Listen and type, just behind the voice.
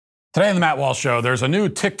Today on the Matt Walsh Show, there's a new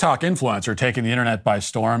TikTok influencer taking the internet by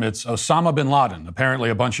storm. It's Osama bin Laden. Apparently,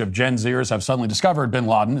 a bunch of Gen Zers have suddenly discovered bin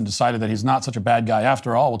Laden and decided that he's not such a bad guy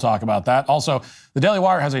after all. We'll talk about that. Also, the Daily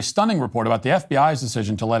Wire has a stunning report about the FBI's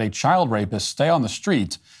decision to let a child rapist stay on the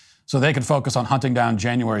street so they could focus on hunting down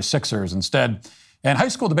January Sixers instead. And high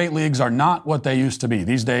school debate leagues are not what they used to be.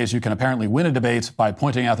 These days, you can apparently win a debate by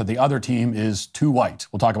pointing out that the other team is too white.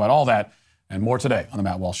 We'll talk about all that and more today on the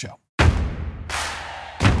Matt Walsh Show.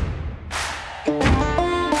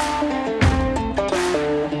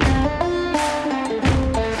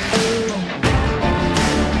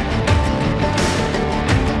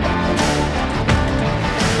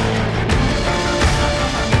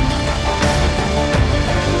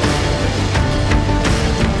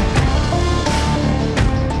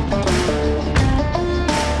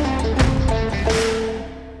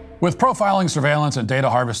 With profiling, surveillance, and data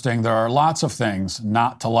harvesting, there are lots of things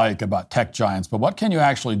not to like about tech giants. But what can you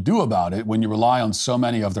actually do about it when you rely on so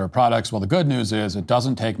many of their products? Well, the good news is it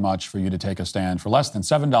doesn't take much for you to take a stand. For less than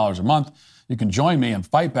 $7 a month, you can join me and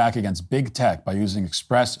fight back against big tech by using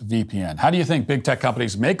ExpressVPN. How do you think big tech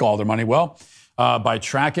companies make all their money? Well, by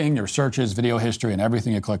tracking your searches, video history, and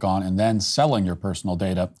everything you click on, and then selling your personal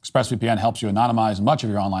data. ExpressVPN helps you anonymize much of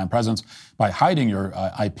your online presence by hiding your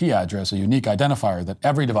IP address, a unique identifier that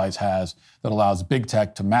every device has that allows big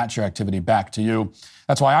tech to match your activity back to you.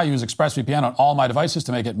 That's why I use ExpressVPN on all my devices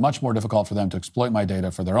to make it much more difficult for them to exploit my data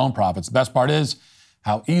for their own profits. The best part is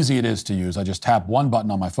how easy it is to use. I just tap one button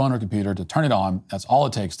on my phone or computer to turn it on. That's all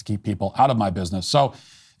it takes to keep people out of my business. So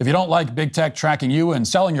if you don't like big tech tracking you and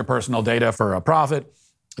selling your personal data for a profit,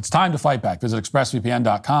 it's time to fight back. Visit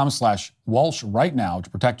expressvpn.com/Walsh right now to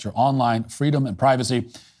protect your online freedom and privacy.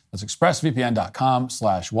 That's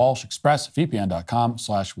expressvpn.com/Walsh,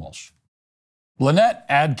 expressvpn.com/Walsh. Lynette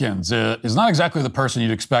Adkins is not exactly the person you'd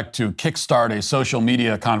expect to kickstart a social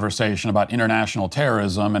media conversation about international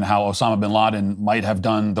terrorism and how Osama bin Laden might have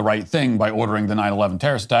done the right thing by ordering the 9/11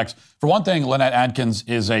 terrorist attacks. For one thing, Lynette Adkins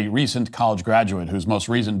is a recent college graduate whose most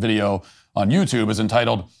recent video on YouTube is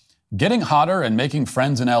entitled "Getting Hotter and Making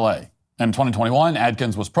Friends in LA." In 2021,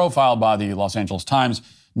 Adkins was profiled by the Los Angeles Times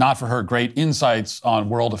not for her great insights on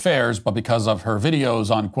world affairs, but because of her videos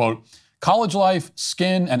on, quote, college life,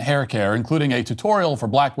 skin, and hair care, including a tutorial for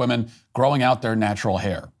black women growing out their natural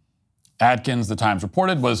hair. Adkins, the Times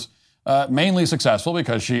reported, was mainly successful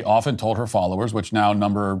because she often told her followers, which now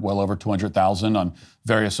number well over 200,000 on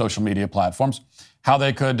various social media platforms, how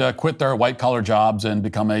they could quit their white-collar jobs and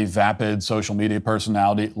become a vapid social media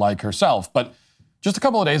personality like herself. But just a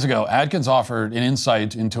couple of days ago, Adkins offered an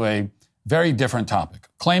insight into a very different topic,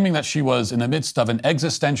 claiming that she was in the midst of an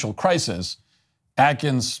existential crisis.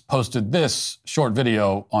 Adkins posted this short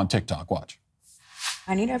video on TikTok. Watch.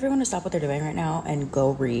 I need everyone to stop what they're doing right now and go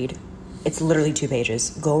read. It's literally 2 pages.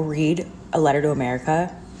 Go read A Letter to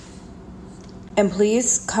America. And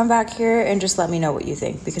please come back here and just let me know what you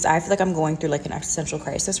think, because I feel like I'm going through like an existential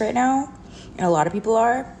crisis right now, and a lot of people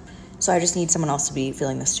are. So I just need someone else to be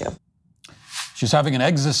feeling this too. She's having an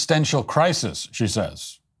existential crisis, she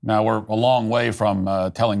says. Now, we're a long way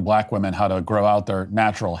from telling black women how to grow out their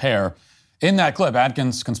natural hair. In that clip,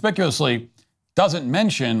 Adkins conspicuously doesn't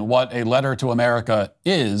mention what A Letter to America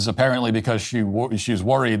is, apparently because she's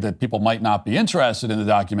worried that people might not be interested in the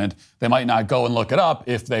document. They might not go and look it up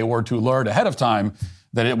if they were to learn ahead of time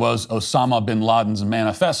that it was Osama bin Laden's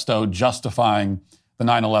manifesto justifying the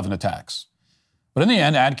 9/11 attacks. But in the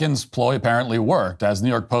end, Adkins' ploy apparently worked. As the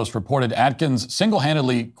New York Post reported, Adkins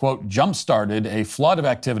single-handedly, quote, jump-started a flood of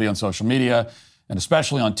activity on social media, and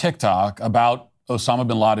especially on TikTok, about Osama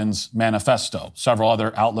bin Laden's manifesto. Several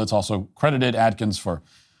other outlets also credited Adkins for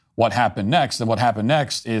what happened next. And what happened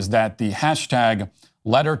next is that the hashtag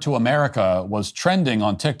Letter to America was trending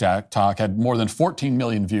on TikTok, had more than 14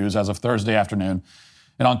 million views as of Thursday afternoon.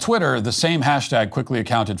 And on Twitter, the same hashtag quickly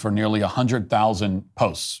accounted for nearly 100,000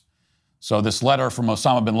 posts. So this letter from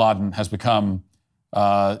Osama bin Laden has become,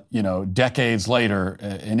 decades later,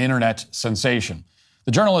 an internet sensation.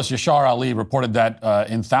 The journalist Yashar Ali reported that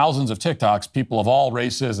in thousands of TikToks, people of all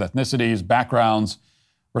races, ethnicities, backgrounds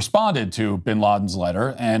responded to bin Laden's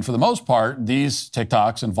letter. And for the most part, these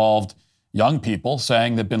TikToks involved young people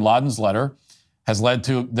saying that bin Laden's letter has led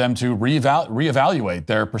to them to reevaluate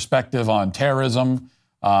their perspective on terrorism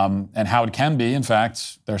and how it can be, in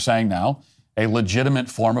fact, they're saying now, a legitimate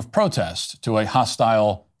form of protest to a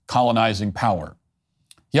hostile colonizing power.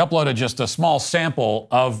 He uploaded just a small sample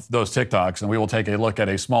of those TikToks, and we will take a look at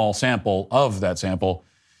a small sample of that sample.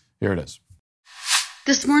 Here it is.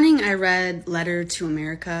 This morning I read Letter to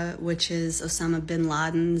America, which is Osama bin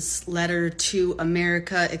Laden's letter to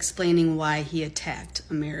America explaining why he attacked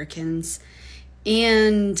Americans.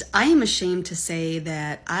 And I am ashamed to say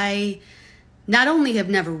that I not only have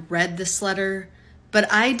never read this letter,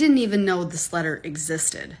 but I didn't even know this letter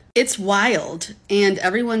existed. It's wild, and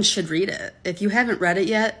everyone should read it. If you haven't read it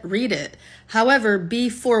yet, read it. However, be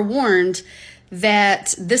forewarned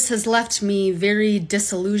that this has left me very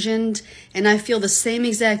disillusioned, and I feel the same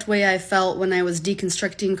exact way I felt when I was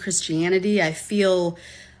deconstructing Christianity. I feel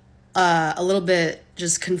a little bit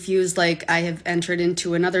just confused, like I have entered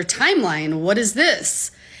into another timeline. What is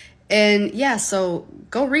this? And yeah, so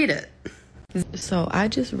go read it. So I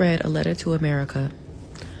just read A Letter to America,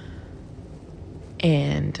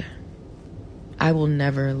 and I will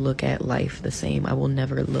never look at life the same. I will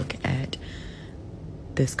never look at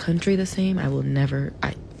this country the same.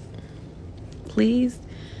 Please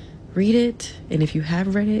read it. And if you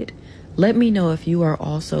have read it, let me know if you are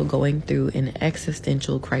also going through an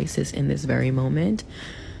existential crisis in this very moment,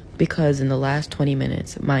 because in the last 20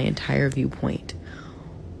 minutes, my entire viewpoint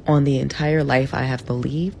on the entire life I have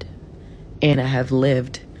believed and I have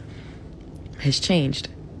lived has changed.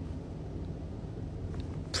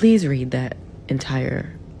 Please read that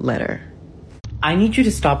entire letter. I need you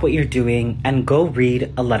to stop what you're doing and go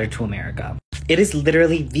read A Letter to America. It is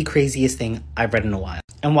literally the craziest thing I've read in a while.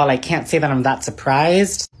 And while I can't say that I'm that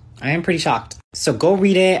surprised, I am pretty shocked. So go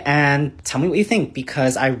read it and tell me what you think,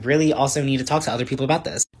 because I really also need to talk to other people about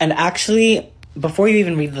this. And actually, before you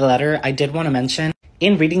even read the letter, I did want to mention,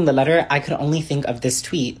 in reading the letter, I could only think of this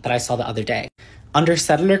tweet that I saw the other day. Under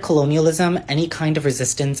settler colonialism, any kind of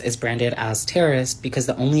resistance is branded as terrorist because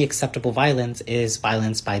the only acceptable violence is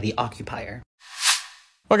violence by the occupier.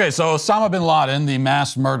 Okay, so Osama bin Laden, the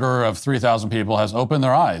mass murderer of 3,000 people, has opened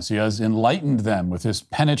their eyes. He has enlightened them with his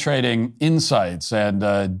penetrating insights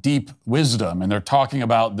and deep wisdom. And they're talking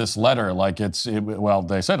about this letter like they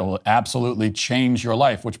said it will absolutely change your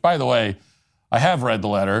life, which, by the way, I have read the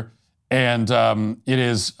letter. And it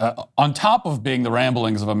is, on top of being the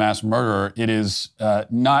ramblings of a mass murderer, it is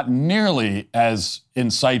not nearly as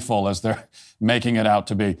insightful as they're making it out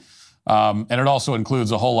to be. And it also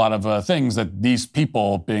includes a whole lot of things that these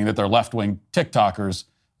people, being that they're left-wing TikTokers,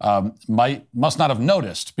 must not have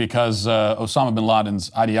noticed, because Osama bin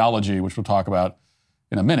Laden's ideology, which we'll talk about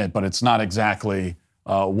in a minute, but it's not exactly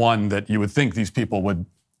one that you would think these people would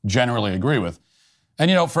generally agree with. And,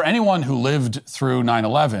 you know, for anyone who lived through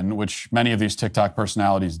 9/11, which many of these TikTok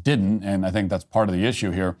personalities didn't, and I think that's part of the issue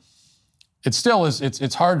here, it still is,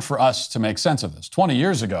 it's hard for us to make sense of this. 20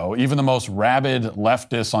 years ago, even the most rabid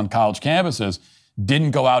leftists on college campuses didn't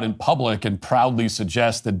go out in public and proudly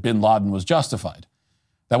suggest that bin Laden was justified.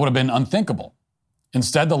 That would have been unthinkable.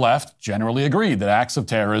 Instead, the left generally agreed that acts of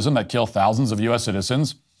terrorism that kill thousands of U.S.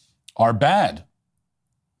 citizens are bad.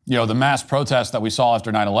 You know, the mass protests that we saw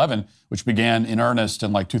after 9/11, which began in earnest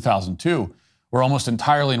in 2002, were almost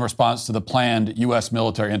entirely in response to the planned U.S.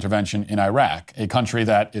 military intervention in Iraq, a country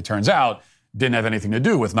that, it turns out, didn't have anything to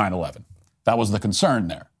do with 9/11. That was the concern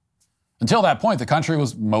there. Until that point, the country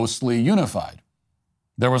was mostly unified.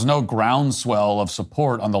 There was no groundswell of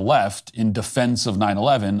support on the left in defense of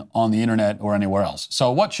 9/11 on the internet or anywhere else.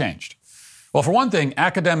 So what changed? Well, for one thing,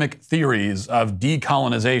 academic theories of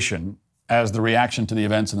decolonization as the reaction to the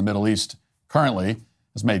events in the Middle East currently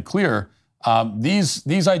has made clear,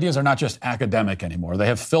 these ideas are not just academic anymore. They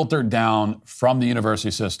have filtered down from the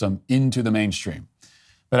university system into the mainstream.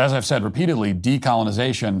 But as I've said repeatedly,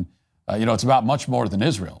 decolonization, it's about much more than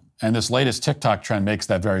Israel. And this latest TikTok trend makes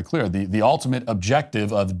that very clear. The ultimate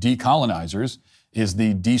objective of decolonizers is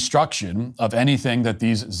the destruction of anything that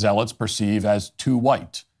these zealots perceive as too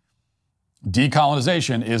white.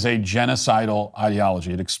 Decolonization is a genocidal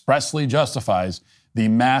ideology. It expressly justifies the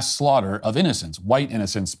mass slaughter of innocents, white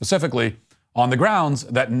innocents, specifically on the grounds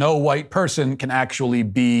that no white person can actually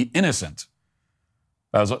be innocent.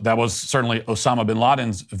 That was certainly Osama bin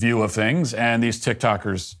Laden's view of things, and these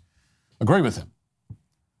TikTokers agree with him.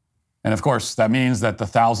 And of course, that means that the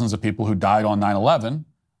thousands of people who died on 9/11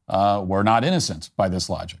 were not innocent by this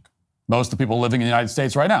logic. Most of the people living in the United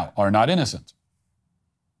States right now are not innocent.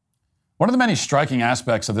 One of the many striking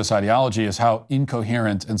aspects of this ideology is how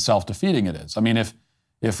incoherent and self-defeating it is. I mean, if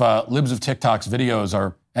Libs of TikTok's videos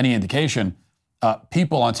are any indication,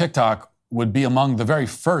 people on TikTok would be among the very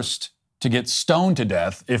first to get stoned to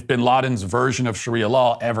death if bin Laden's version of Sharia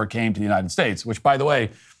law ever came to the United States, which, by the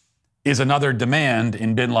way, is another demand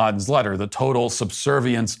in bin Laden's letter, the total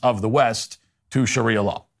subservience of the West to Sharia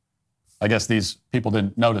law. I guess these people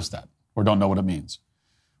didn't notice that or don't know what it means,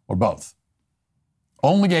 or both.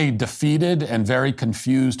 Only a defeated and very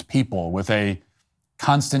confused people with a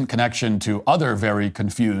constant connection to other very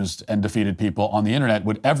confused and defeated people on the internet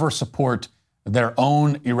would ever support their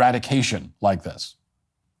own eradication like this.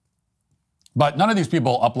 But none of these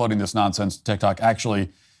people uploading this nonsense to TikTok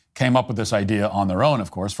actually came up with this idea on their own,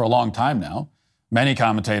 of course, for a long time now. Many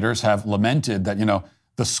commentators have lamented that,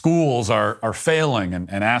 the schools are failing and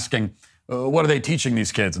asking, what are they teaching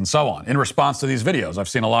these kids and so on in response to these videos. I've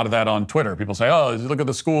seen a lot of that on Twitter. People say, oh, look at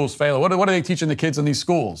the schools failing. What are they teaching the kids in these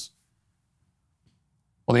schools?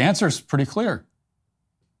 Well, the answer is pretty clear.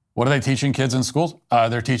 What are they teaching kids in schools?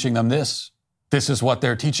 They're teaching them this. This is what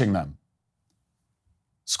they're teaching them.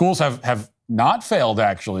 Schools have not failed,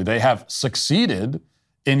 actually. They have succeeded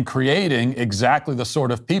in creating exactly the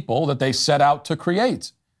sort of people that they set out to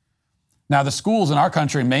create. Now, the schools in our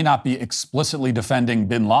country may not be explicitly defending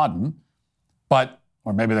bin Laden,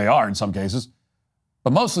 or maybe they are in some cases,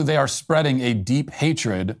 but mostly they are spreading a deep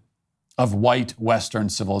hatred of white Western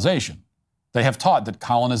civilization. They have taught that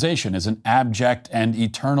colonization is an abject and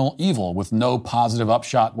eternal evil with no positive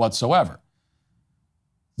upshot whatsoever.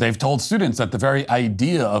 They've told students that the very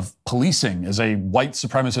idea of policing is a white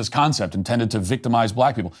supremacist concept intended to victimize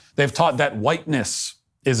black people. They've taught that whiteness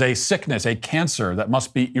is a sickness, a cancer that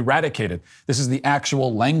must be eradicated. This is the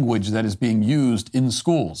actual language that is being used in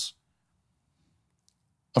schools.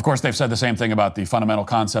 Of course, they've said the same thing about the fundamental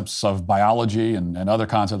concepts of biology and other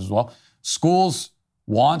concepts as well. Schools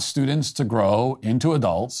want students to grow into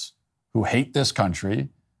adults who hate this country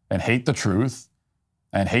and hate the truth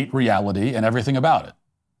and hate reality and everything about it.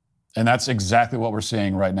 And that's exactly what we're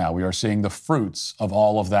seeing right now. We are seeing the fruits of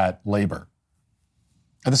all of that labor.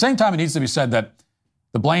 At the same time, it needs to be said that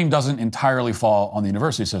the blame doesn't entirely fall on the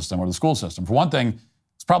university system or the school system. For one thing,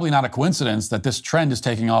 it's probably not a coincidence that this trend is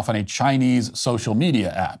taking off on a Chinese social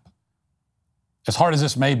media app. As hard as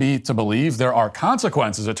this may be to believe, there are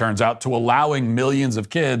consequences, it turns out, to allowing millions of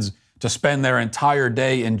kids to spend their entire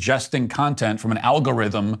day ingesting content from an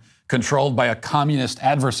algorithm controlled by a communist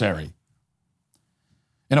adversary.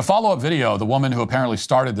 In a follow-up video, the woman who apparently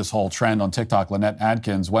started this whole trend on TikTok, Lynette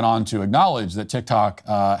Adkins, went on to acknowledge that TikTok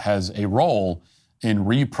has a role in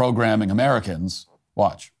reprogramming Americans.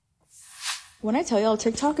 Watch. When I tell y'all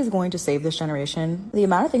TikTok is going to save this generation, the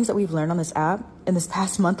amount of things that we've learned on this app in this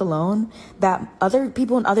past month alone, that other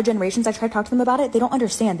people in other generations, I try to talk to them about it, they don't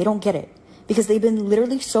understand, they don't get it. Because they've been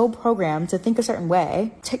literally so programmed to think a certain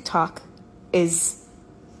way. TikTok is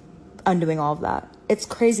undoing all of that. It's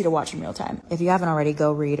crazy to watch in real time. If you haven't already,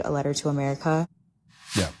 go read A Letter to America.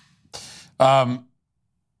 Yeah.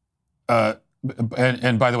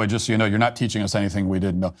 And by the way, just so you know, you're not teaching us anything we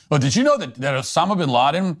didn't know. But did you know that Osama bin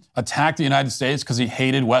Laden attacked the United States because he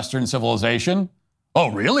hated Western civilization? Oh,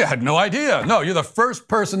 really? I had no idea. No, you're the first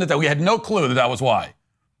person that we had no clue that was why.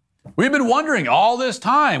 We've been wondering all this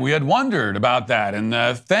time. We had wondered about that.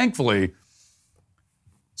 And thankfully,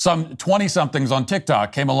 some 20-somethings on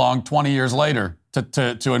TikTok came along 20 years later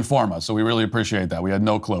to inform us. So we really appreciate that. We had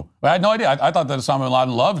no clue. I had no idea. I thought that Osama bin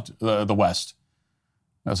Laden loved the West.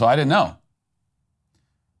 So I didn't know.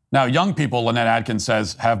 Now, young people, Lynette Adkins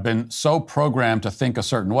says, have been so programmed to think a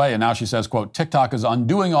certain way. And now she says, quote, TikTok is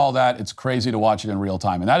undoing all that. It's crazy to watch it in real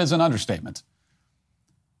time. And that is an understatement.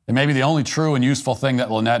 It may be the only true and useful thing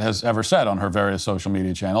that Lynette has ever said on her various social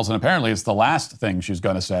media channels. And apparently it's the last thing she's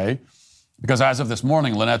going to say. Because as of this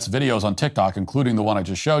morning, Lynette's videos on TikTok, including the one I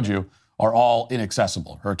just showed you, are all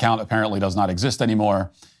inaccessible. Her account apparently does not exist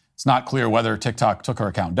anymore. It's not clear whether TikTok took her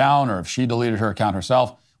account down or if she deleted her account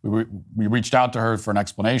herself. We reached out to her for an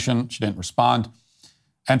explanation. She didn't respond.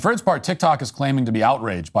 And for its part, TikTok is claiming to be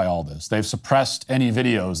outraged by all this. They've suppressed any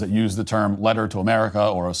videos that use the term Letter to America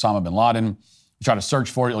or Osama bin Laden. You try to search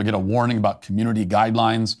for it, you'll get a warning about community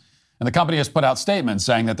guidelines. And the company has put out statements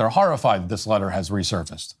saying that they're horrified that this letter has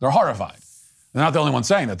resurfaced. They're horrified. They're not the only ones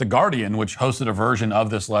saying that. The Guardian, which hosted a version of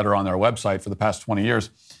this letter on their website for the past 20 years,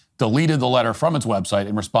 deleted the letter from its website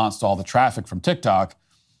in response to all the traffic from TikTok.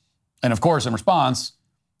 And of course, in response,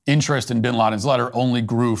 interest in bin Laden's letter only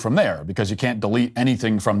grew from there because you can't delete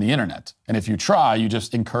anything from the internet. And if you try, you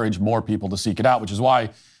just encourage more people to seek it out, which is why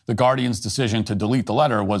the Guardian's decision to delete the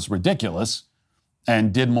letter was ridiculous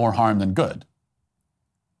and did more harm than good.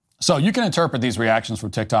 So you can interpret these reactions from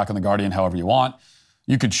TikTok and the Guardian however you want.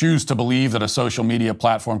 You could choose to believe that a social media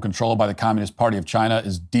platform controlled by the Communist Party of China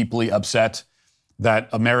is deeply upset that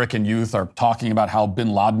American youth are talking about how bin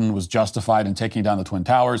Laden was justified in taking down the Twin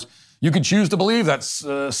Towers. You could choose to believe that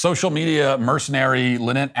social media mercenary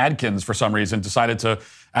Lynette Adkins, for some reason, decided to,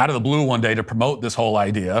 out of the blue one day, to promote this whole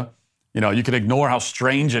idea. You know, you could ignore how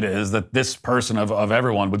strange it is that this person of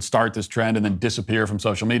everyone would start this trend and then disappear from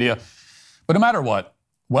social media. But no matter what,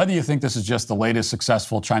 whether you think this is just the latest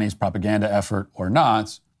successful Chinese propaganda effort or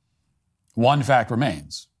not, one fact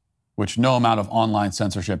remains, which no amount of online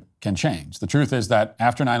censorship can change. The truth is that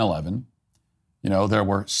after 9/11, There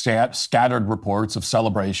were scattered reports of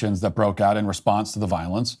celebrations that broke out in response to the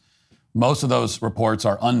violence. Most of those reports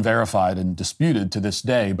are unverified and disputed to this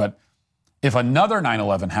day. But if another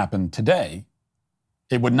 9/11 happened today,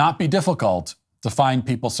 it would not be difficult to find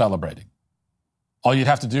people celebrating. All you'd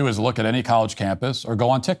have to do is look at any college campus or go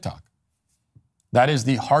on TikTok. That is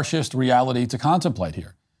the harshest reality to contemplate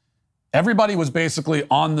here. Everybody was basically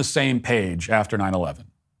on the same page after 9/11.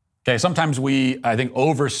 Okay, sometimes I think,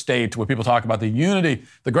 overstate when people talk about the unity,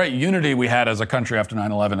 the great unity we had as a country after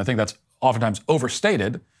 9/11. I think that's oftentimes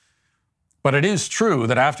overstated. But it is true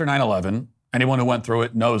that after 9/11, anyone who went through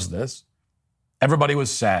it knows this, everybody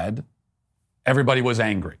was sad, everybody was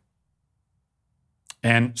angry.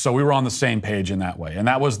 And so we were on the same page in that way. And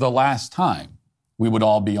that was the last time we would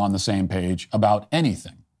all be on the same page about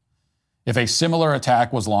anything. If a similar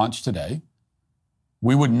attack was launched today,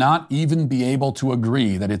 we would not even be able to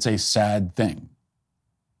agree that it's a sad thing.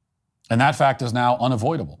 And that fact is now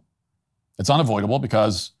unavoidable. It's unavoidable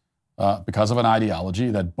because of an ideology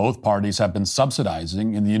that both parties have been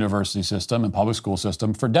subsidizing in the university system and public school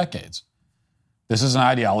system for decades. This is an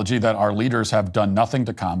ideology that our leaders have done nothing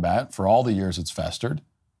to combat for all the years it's festered.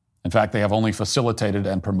 In fact, they have only facilitated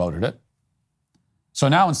and promoted it. So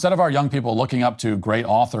now, instead of our young people looking up to great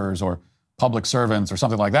authors or public servants or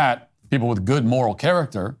something like that, people with good moral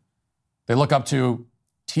character, they look up to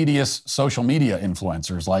tedious social media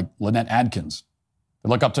influencers like Lynette Adkins. They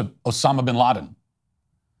look up to Osama bin Laden.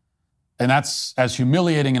 And that's as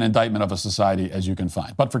humiliating an indictment of a society as you can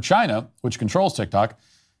find. But for China, which controls TikTok,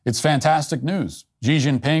 it's fantastic news. Xi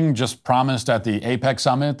Jinping just promised at the APEC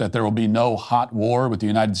summit that there will be no hot war with the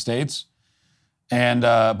United States.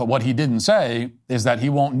 But what he didn't say is that he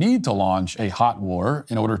won't need to launch a hot war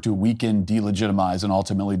in order to weaken, delegitimize, and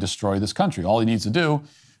ultimately destroy this country. All he needs to do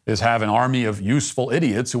is have an army of useful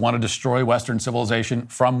idiots who want to destroy Western civilization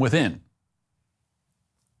from within.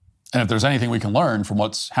 And if there's anything we can learn from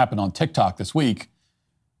what's happened on TikTok this week,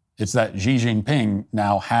 it's that Xi Jinping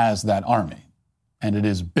now has that army. And it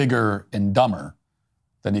is bigger and dumber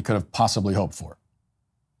than he could have possibly hoped for.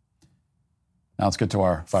 Now let's get to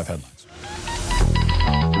our 5 headlines.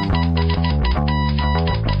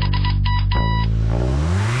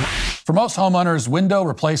 For most homeowners, window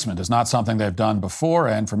replacement is not something they've done before,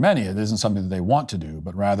 and for many, it isn't something that they want to do,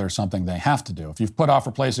 but rather something they have to do. If you've put off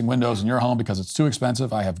replacing windows in your home because it's too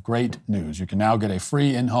expensive, I have great news. You can now get a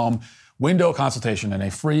free in-home window consultation and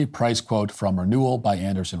a free price quote from Renewal by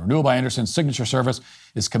Andersen. Renewal by Andersen's signature service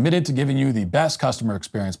is committed to giving you the best customer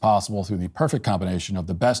experience possible through the perfect combination of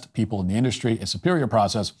the best people in the industry, a superior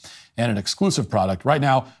process, and an exclusive product. Right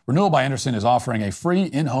now, Renewal by Andersen is offering a free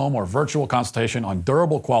in-home or virtual consultation on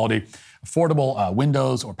durable quality, affordable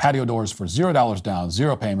windows or patio doors for $0 down,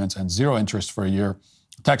 0 payments, and 0 interest for a year.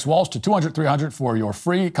 Text Walsh to 200-300 for your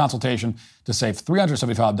free consultation to save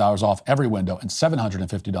 $375 off every window and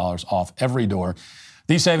 $750 off every door.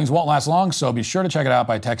 These savings won't last long, so be sure to check it out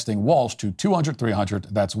by texting Walsh to 200-300.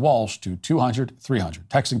 That's Walsh to 200-300.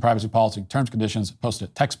 Texting privacy policy, terms, conditions, posted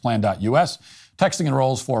at textplan.us. Texting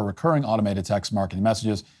enrolls for recurring automated text marketing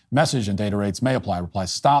messages. Message and data rates may apply. Reply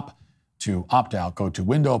STOP to opt out. Go to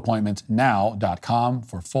windowappointmentnow.com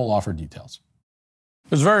for full offer details.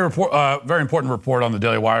 There's a very important report on the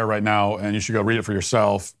Daily Wire right now, and you should go read it for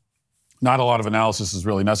yourself. Not a lot of analysis is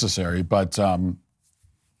really necessary, but I'll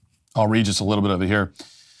read just a little bit of it here.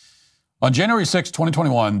 On January 6,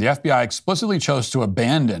 2021, the FBI explicitly chose to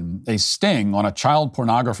abandon a sting on a child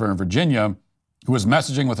pornographer in Virginia who was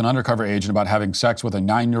messaging with an undercover agent about having sex with a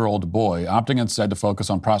 9-year-old boy, opting instead to focus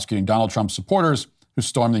on prosecuting Donald Trump's supporters who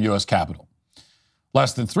stormed the U.S. Capitol.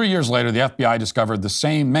 Less than 3 years later, the FBI discovered the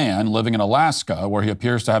same man living in Alaska, where he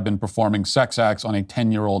appears to have been performing sex acts on a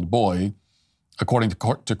 10-year-old boy, according to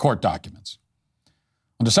court documents.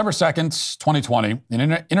 On December 2nd, 2020,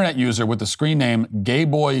 an internet user with the screen name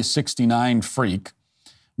GayBoy69Freak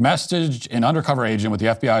messaged an undercover agent with the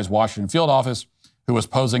FBI's Washington field office who was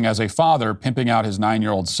posing as a father pimping out his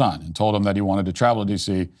 9-year-old son and told him that he wanted to travel to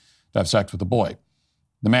D.C. to have sex with the boy.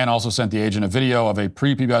 The man also sent the agent a video of a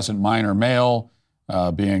prepubescent minor male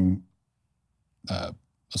being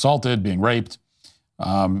assaulted, being raped.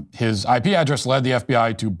 His IP address led the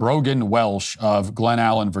FBI to Brogan Welsh of Glen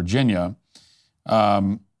Allen, Virginia.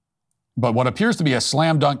 But what appears to be a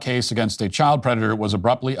slam dunk case against a child predator was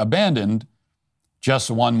abruptly abandoned just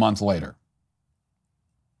 1 month later.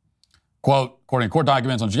 Quote, according to court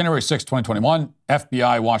documents, on January 6, 2021,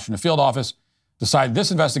 FBI Washington field office decided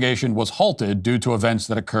this investigation was halted due to events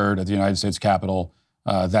that occurred at the United States Capitol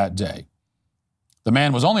that day. The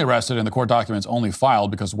man was only arrested and the court documents only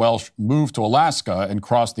filed because Welsh moved to Alaska and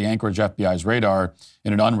crossed the Anchorage FBI's radar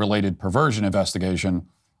in an unrelated perversion investigation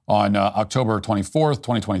On October 24th,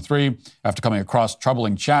 2023, after coming across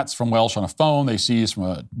troubling chats from Welsh on a phone they seized from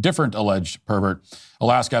a different alleged pervert,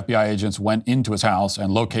 Alaska FBI agents went into his house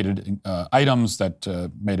and located items that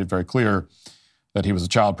made it very clear that he was a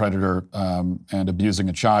child predator and abusing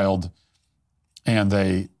a child, and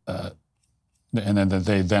they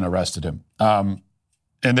then arrested him. And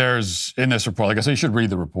there's, in this report, like I said, you should read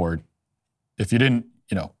the report. If you didn't,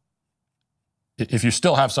 if you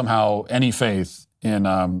still have somehow any faith in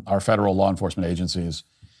our federal law enforcement agencies,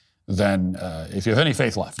 then if you have any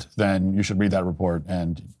faith left, then you should read that report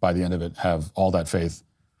and by the end of it have all that faith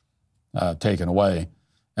taken away.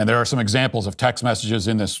 And there are some examples of text messages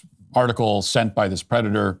in this article sent by this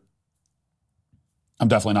predator. I'm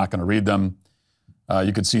definitely not going to read them.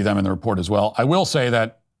 You could see them in the report as well. I will say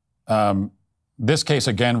that this case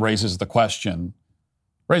again raises a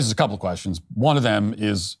couple of questions. One of them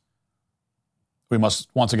is, we must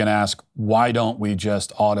once again ask, why don't we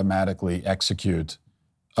just automatically execute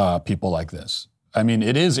people like this? I mean,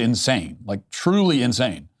 it is insane, like truly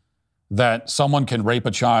insane, that someone can rape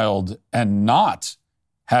a child and not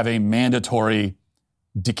have a mandatory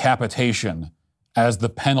decapitation as the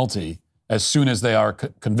penalty as soon as they are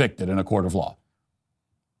convicted in a court of law.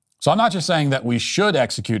 So I'm not just saying that we should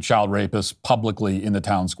execute child rapists publicly in the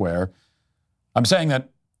town square. I'm saying that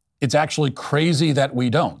it's actually crazy that we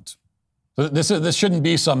don't. This shouldn't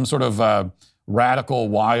be some sort of radical,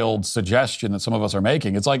 wild suggestion that some of us are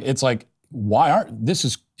making. It's like this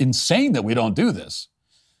is insane that we don't do this.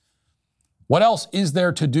 What else is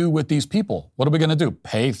there to do with these people? What are we going to do?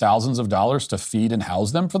 Pay thousands of dollars to feed and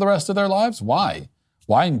house them for the rest of their lives? Why?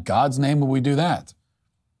 Why in God's name would we do that?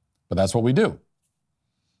 But that's what we do.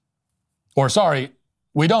 Or sorry,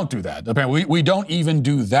 we don't do that. Apparently, we don't even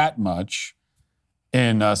do that much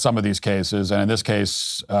in some of these cases. And in this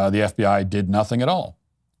case, the FBI did nothing at all.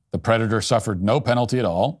 The predator suffered no penalty at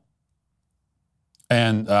all.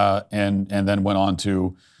 And then went on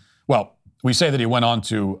to, well, we say that he went on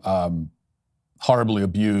to horribly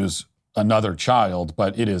abuse another child,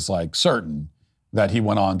 but it is like certain that he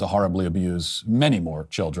went on to horribly abuse many more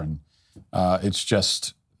children. It's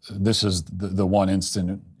just, this is the one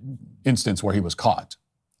instance where he was caught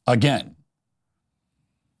again.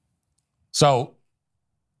 So,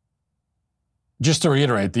 just to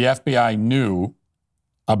reiterate, the FBI knew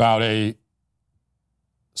about a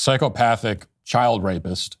psychopathic child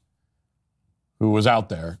rapist who was out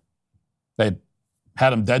there. They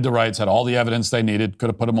had him dead to rights, had all the evidence they needed, could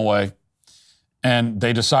have put him away, and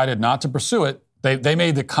they decided not to pursue it. They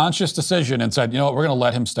made the conscious decision and said, you know what, we're going to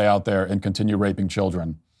let him stay out there and continue raping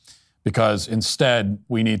children because instead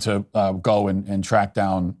we need to go and track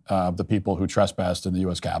down the people who trespassed in the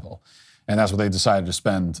U.S. Capitol. And that's what they decided to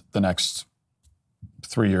spend the next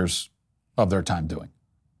 3 years of their time doing.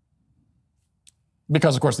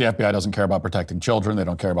 Because, of course, the FBI doesn't care about protecting children. They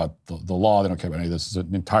don't care about the law. They don't care about any of this. It's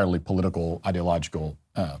an entirely political, ideological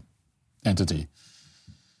entity.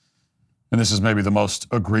 And this is maybe the most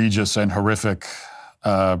egregious and horrific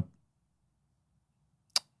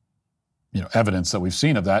evidence that we've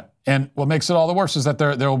seen of that. And what makes it all the worse is that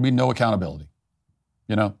there will be no accountability.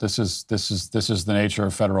 This is the nature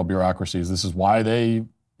of federal bureaucracies. This is why they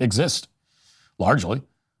exist, largely,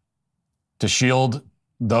 to shield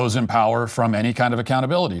those in power from any kind of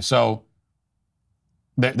accountability. So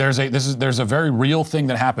there's a very real thing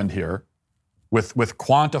that happened here with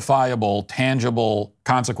quantifiable, tangible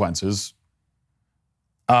consequences.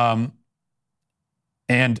 And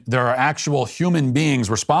there are actual human beings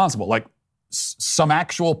responsible, like some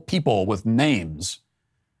actual people with names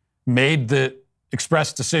made the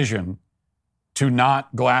express decision to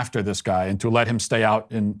not go after this guy and to let him stay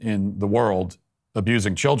out in the world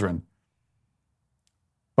abusing children.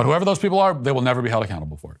 But whoever those people are, they will never be held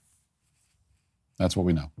accountable for it. That's what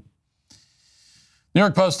we know. New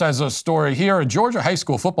York Post has a story here. A Georgia high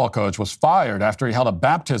school football coach was fired after he held a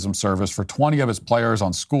baptism service for 20 of his players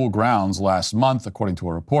on school grounds last month, according to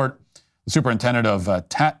a report. The superintendent of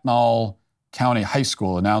Tatnall County High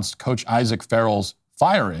School announced Coach Isaac Farrell's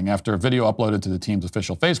firing after a video uploaded to the team's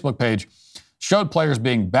official Facebook page showed players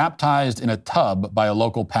being baptized in a tub by a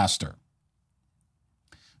local pastor.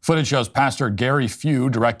 Footage shows Pastor Gary Few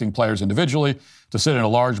directing players individually to sit in a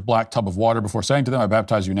large black tub of water before saying to them, "I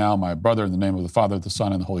baptize you now, my brother, in the name of the Father, the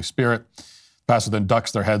Son, and the Holy Spirit." The pastor then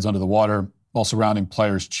ducks their heads under the water while surrounding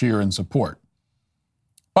players cheer in support.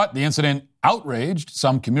 But the incident outraged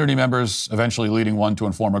some community members, eventually leading one to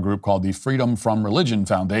inform a group called the Freedom from Religion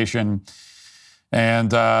Foundation. And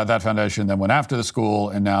that foundation then went after the school,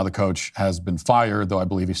 and now the coach has been fired, though I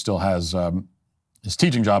believe he still has his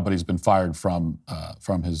teaching job, but he's been fired from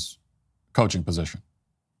his coaching position.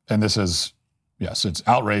 And this is, Yes, it's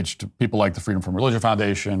outrage to people like the Freedom from Religion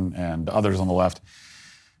Foundation and others on the left.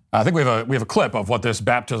 I think we have a clip of what this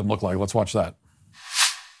baptism looked like. Let's watch that.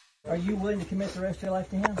 Are you willing to commit the rest of your life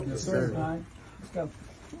to Him? Yes, sir. All right, let's go.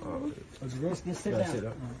 Let's just sit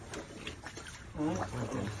down. All right.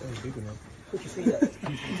 Put your feet up.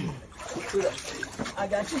 Feet up. I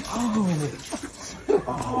got you. Oh.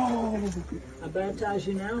 I baptize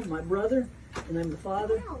you now, my brother, in the name of the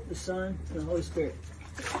Father, the Son, and the Holy Spirit.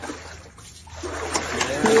 I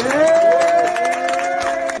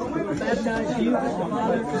baptize you, the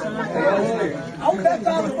Father, the Son, and the Holy Spirit. I'll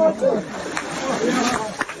baptize you.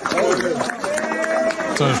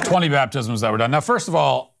 So there's 20 baptisms that were done. Now, first of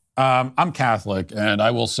all, I'm Catholic, and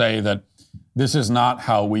I will say that this is not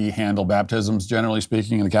how we handle baptisms, generally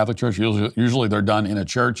speaking, in the Catholic Church. Usually they're done in a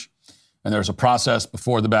church, and there's a process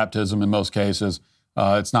before the baptism in most cases.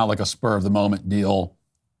 It's not like a spur-of-the-moment deal.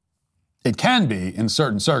 It can be in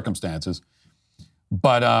certain circumstances,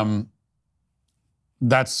 but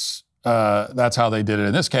that's how they did it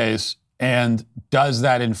in this case. And does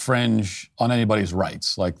that infringe on anybody's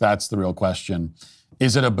rights? Like, that's the real question.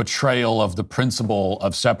 Is it a betrayal of the principle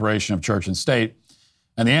of separation of church and state?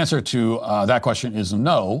 And the answer to that question is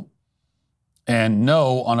no, and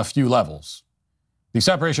no on a few levels. The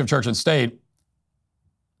separation of church and state,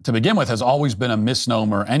 to begin with, has always been a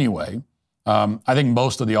misnomer anyway. I think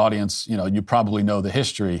most of the audience, you probably know the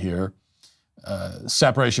history here.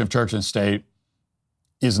 Separation of church and state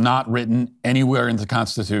is not written anywhere in the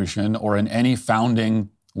Constitution or in any founding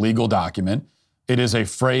legal document. It is a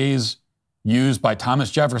phrase used by Thomas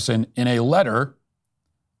Jefferson in a letter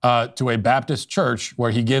to a Baptist church where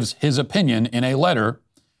he gives his opinion in a letter.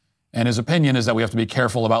 And his opinion is that we have to be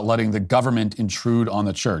careful about letting the government intrude on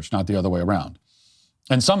the church, not the other way around.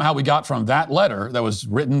 And somehow we got from that letter that was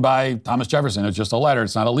written by Thomas Jefferson, it's just a letter,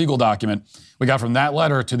 it's not a legal document. We got from that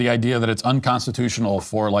letter to the idea that it's unconstitutional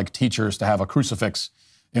for teachers to have a crucifix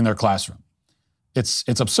in their classroom. It's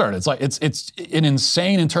absurd. It's an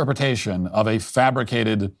insane interpretation of a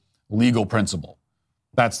fabricated legal principle.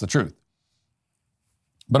 That's the truth.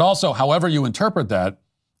 But also, however you interpret that,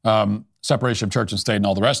 separation of church and state and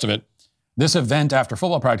all the rest of it, this event after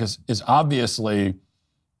football practice is obviously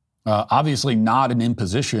not an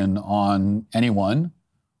imposition on anyone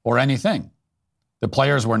or anything. The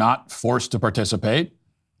players were not forced to participate.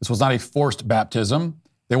 This was not a forced baptism.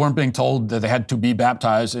 They weren't being told that they had to be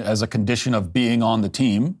baptized as a condition of being on the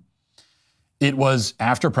team. It was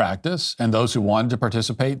after practice, and those who wanted to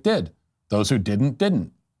participate did. Those who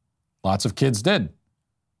didn't. Lots of kids did.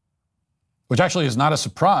 Which actually is not a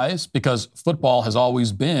surprise, because football has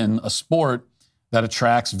always been a sport that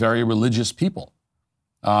attracts very religious people.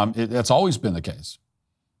 It's always been the case.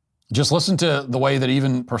 Just listen to the way that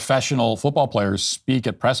even professional football players speak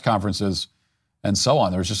at press conferences and so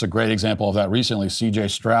on. There was just a great example of that recently. C.J.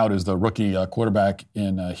 Stroud is the rookie quarterback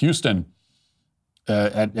in Houston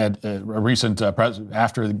at a recent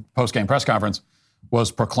after the post-game press conference,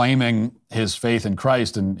 was proclaiming his faith in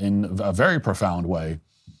Christ in a very profound way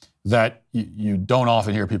that you don't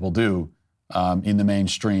often hear people do in the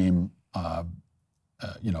mainstream, on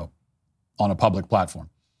a public platform.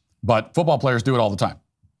 But football players do it all the time,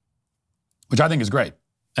 which I think is great.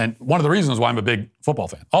 And one of the reasons why I'm a big football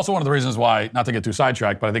fan. Also one of the reasons why, not to get too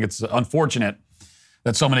sidetracked, but I think it's unfortunate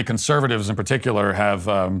that so many conservatives in particular have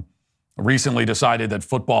recently decided that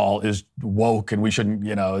football is woke and we shouldn't,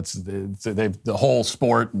 the whole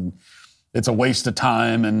sport and it's a waste of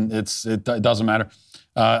time and it doesn't matter.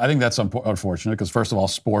 I think that's unfortunate because, first of all,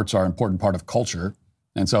 sports are an important part of culture.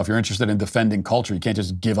 And so if you're interested in defending culture, you can't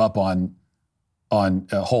just give up on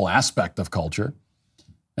a whole aspect of culture.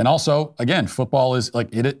 And also, again, football is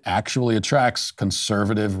it actually attracts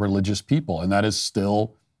conservative religious people, and that is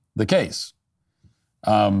still the case.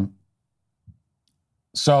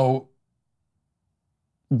 So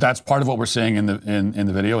that's part of what we're seeing in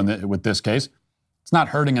the video with this case. It's not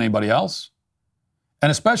hurting anybody else. And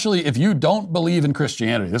especially if you don't believe in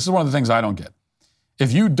Christianity, this is one of the things I don't get.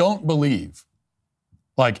 If you don't believe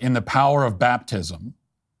in the power of baptism,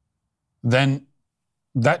 then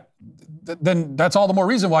that's all the more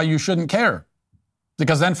reason why you shouldn't care.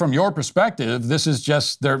 Because then from your perspective, this is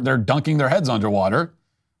just, they're dunking their heads underwater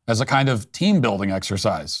as a kind of team building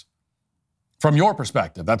exercise. From your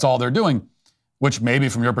perspective, that's all they're doing, which maybe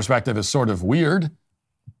from your perspective is sort of weird,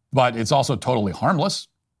 but it's also totally harmless.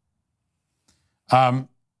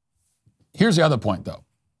 Here's the other point, though.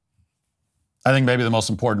 I think maybe the most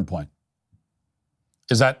important point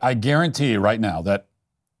is that I guarantee right now that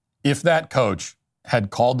if that coach had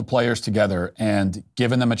called the players together and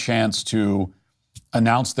given them a chance to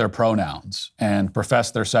announce their pronouns and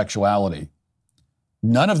profess their sexuality,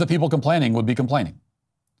 none of the people complaining would be complaining.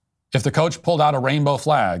 If the coach pulled out a rainbow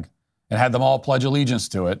flag and had them all pledge allegiance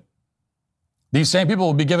to it, these same people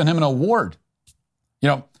would be giving him an award.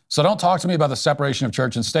 So don't talk to me about the separation of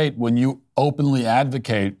church and state when you openly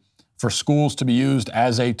advocate for schools to be used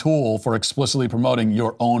as a tool for explicitly promoting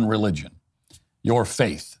your own religion, your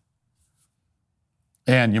faith.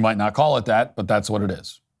 And you might not call it that, but that's what it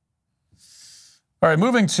is. All right,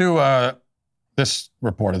 moving to this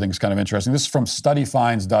report, I think is kind of interesting. This is from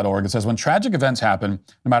studyfinds.org. It says, when tragic events happen,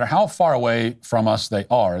 no matter how far away from us they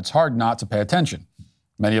are, it's hard not to pay attention.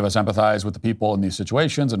 Many of us empathize with the people in these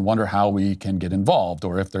situations and wonder how we can get involved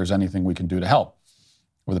or if there's anything we can do to help.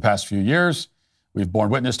 Over the past few years, we've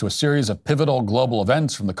borne witness to a series of pivotal global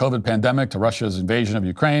events, from the COVID pandemic to Russia's invasion of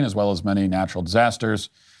Ukraine, as well as many natural disasters.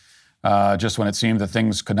 Just when it seemed that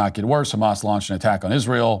things could not get worse, Hamas launched an attack on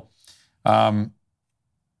Israel. But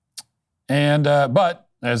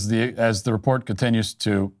as the report continues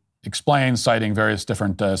to explain, citing various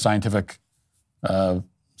different scientific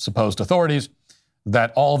supposed authorities,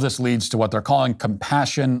 that all of this leads to what they're calling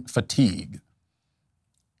compassion fatigue.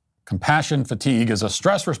 Compassion fatigue is a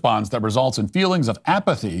stress response that results in feelings of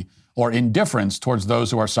apathy or indifference towards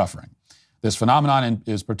those who are suffering. This phenomenon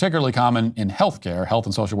is particularly common in healthcare. Health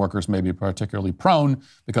and social workers may be particularly prone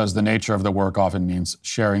because the nature of their work often means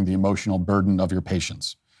sharing the emotional burden of your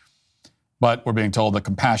patients. But we're being told that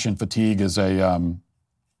compassion fatigue is a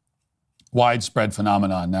widespread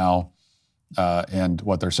phenomenon now. And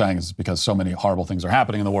what they're saying is because so many horrible things are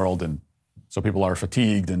happening in the world, and so people are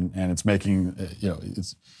fatigued, and it's making,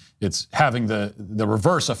 it's having the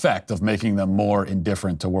reverse effect of making them more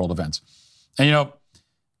indifferent to world events. And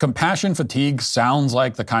compassion fatigue sounds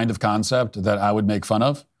like the kind of concept that I would make fun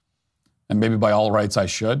of, and maybe by all rights I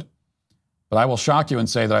should. But I will shock you and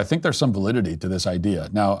say that I think there's some validity to this idea.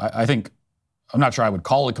 Now, I'm not sure I would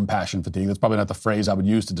call it compassion fatigue. That's probably not the phrase I would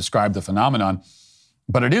use to describe the phenomenon.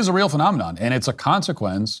 But it is a real phenomenon, and it's a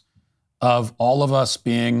consequence of all of us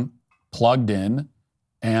being plugged in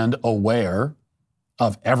and aware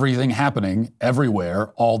of everything happening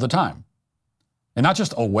everywhere all the time. And not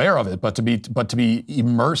just aware of it, but to be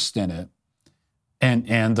immersed in it. And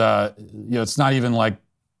it's not even like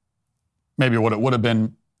maybe what it would have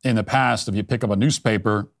been in the past if you pick up a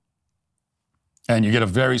newspaper and you get a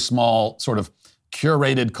very small sort of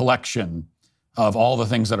curated collection of all the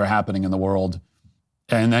things that are happening in the world.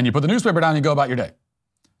 And then you put the newspaper down and you go about your day.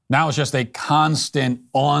 Now it's just a constant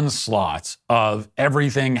onslaught of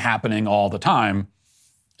everything happening all the time.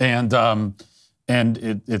 And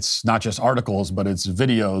it's not just articles, but it's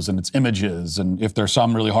videos and it's images. And if there's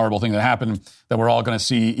some really horrible thing that happened that we're all going to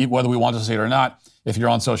see, whether we want to see it or not, if you're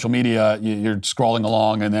on social media, you're scrolling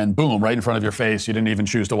along and then boom, right in front of your face, you didn't even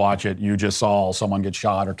choose to watch it. You just saw someone get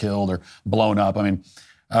shot or killed or blown up. I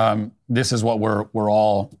mean, this is what we're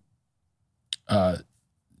all...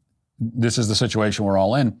 this is the situation we're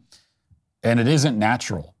all in, and it isn't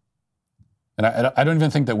natural. And I don't even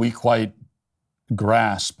think that we quite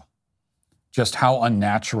grasp just how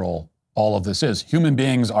unnatural all of this is. Human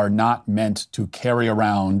beings are not meant to carry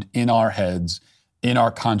around in our heads, in our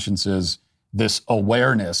consciences, this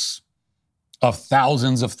awareness of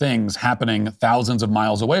thousands of things happening thousands of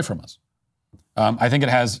miles away from us. I think it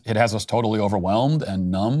has us totally overwhelmed and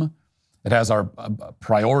numb. It has our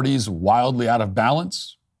priorities wildly out of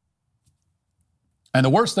balance. And the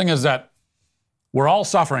worst thing is that we're all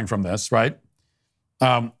suffering from this, right?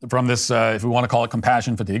 From this, if we want to call it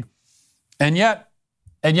compassion fatigue. And yet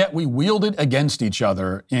we wield it against each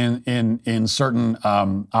other in certain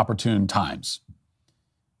opportune times.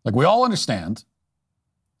 Like, we all understand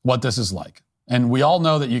what this is like. And we all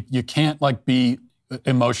know that you can't be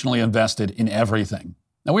emotionally invested in everything.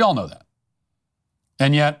 And we all know that.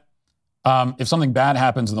 And yet, if something bad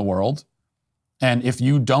happens in the world, and if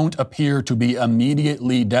you don't appear to be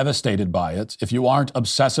immediately devastated by it, if you aren't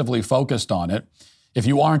obsessively focused on it, if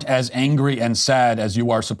you aren't as angry and sad as you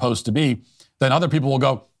are supposed to be, then other people will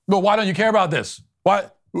go, well, why don't you care about this?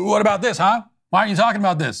 What about this, huh? Why aren't you talking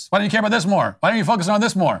about this? Why don't you care about this more? Why don't you focus on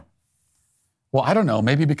this more? Well, I don't know.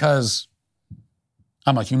 Maybe because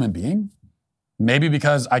I'm a human being. Maybe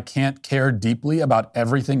because I can't care deeply about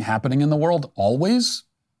everything happening in the world always.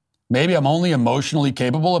 Maybe I'm only emotionally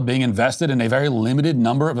capable of being invested in a very limited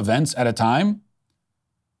number of events at a time.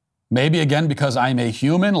 Maybe, again, because I'm a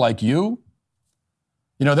human like you.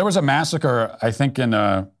 There was a massacre, I think,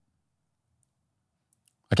 I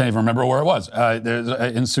can't even remember where it was,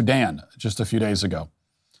 in Sudan just a few days ago.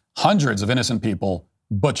 Hundreds of innocent people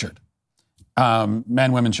butchered,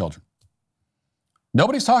 men, women, children.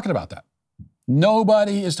 Nobody's talking about that.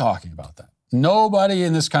 Nobody is talking about that. Nobody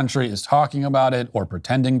in this country is talking about it or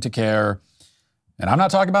pretending to care. And I'm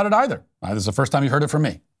not talking about it either. This is the first time you've heard it from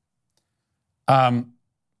me.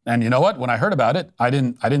 And you know what? When I heard about it, I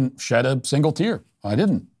didn't shed a single tear. I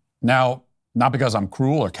didn't. Now, not because I'm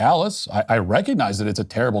cruel or callous. I recognize that it's a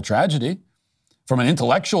terrible tragedy. From an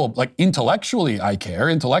intellectually, I care.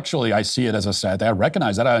 Intellectually, I see it as a sad thing. I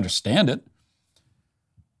recognize that. I understand it.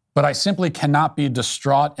 But I simply cannot be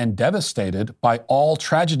distraught and devastated by all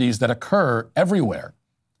tragedies that occur everywhere.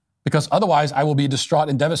 Because otherwise, I will be distraught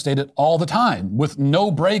and devastated all the time with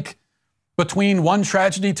no break between one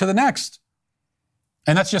tragedy to the next.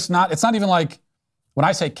 And that's just not, it's not even like, when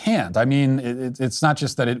I say can't, I mean, it's not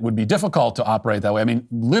just that it would be difficult to operate that way. I mean,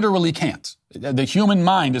 literally can't. The human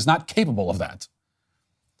mind is not capable of that.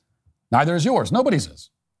 Neither is yours. Nobody's is.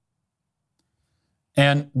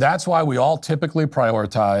 And that's why we all typically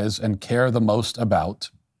prioritize and care the most about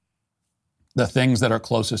the things that are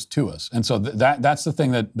closest to us. And so that's the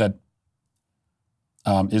thing that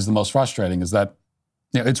is the most frustrating, is that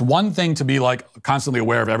it's one thing to be like constantly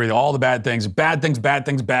aware of everything, all the bad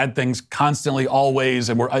things, constantly, always,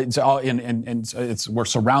 and we're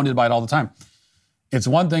surrounded by it all the time. It's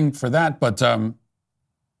one thing for that, but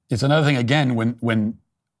it's another thing again when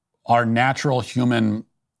our natural human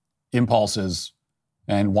impulses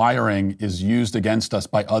and wiring is used against us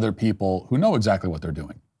by other people who know exactly what they're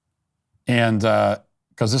doing, and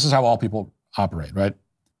because this is how all people operate, right?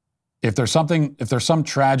 If there's some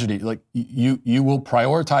tragedy, like you will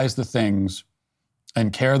prioritize the things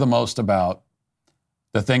and care the most about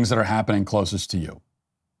the things that are happening closest to you.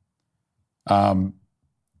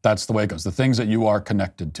 That's the way it goes. The things that you are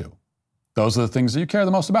connected to, those are the things that you care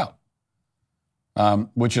the most about.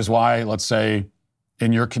 Which is why, let's say,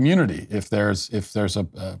 in your community, if there's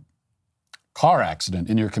a car accident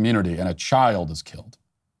in your community and a child is killed,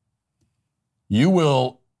 you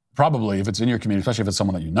will probably, if it's in your community, especially if it's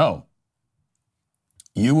someone that you know,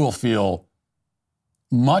 you will feel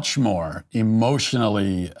much more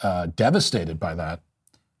emotionally devastated by that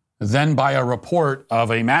than by a report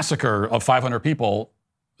of a massacre of 500 people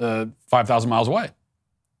 5,000 miles away.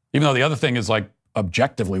 Even though the other thing is like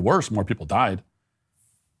objectively worse, more people died.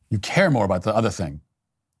 You care more about the other thing.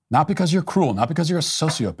 Not because you're cruel, not because you're a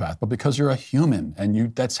sociopath, but because you're a human,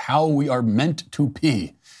 and that's how we are meant to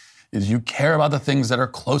be, is you care about the things that are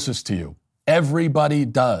closest to you. Everybody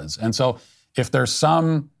does. And so if there's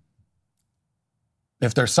something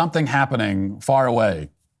happening far away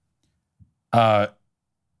that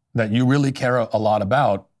you really care a lot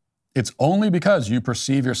about, it's only because you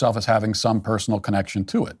perceive yourself as having some personal connection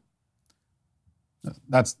to it.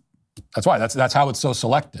 That's why. That's how it's so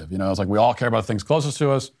selective. It's like we all care about things closest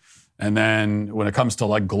to us, and then when it comes to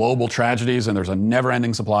like global tragedies, and there's a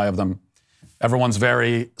never-ending supply of them, everyone's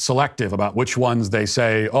very selective about which ones they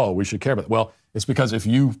say, oh, we should care about. Well, it's because if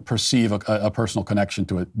you perceive a personal connection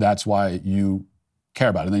to it, that's why you care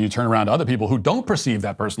about it. And then you turn around to other people who don't perceive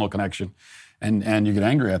that personal connection, and you get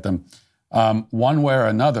angry at them. One way or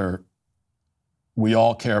another, we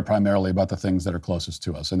all care primarily about the things that are closest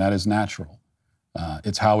to us, and that is natural.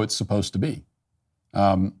 It's how it's supposed to be.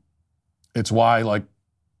 It's why, like,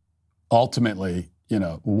 ultimately,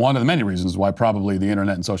 one of the many reasons why probably the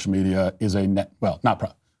internet and social media is let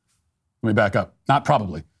me back up. Not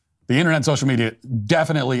probably. The internet and social media,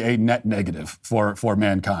 definitely a net negative for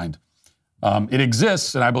mankind. It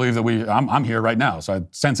exists, and I believe that I'm here right now, so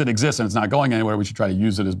since it exists and it's not going anywhere, we should try to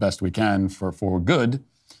use it as best we can for good.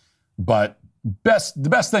 But the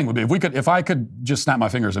best thing would be if I could just snap my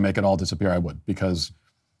fingers and make it all disappear, I would, because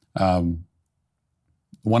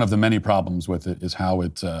one of the many problems with it is how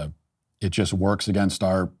it just works against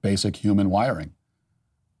our basic human wiring.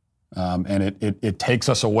 And it takes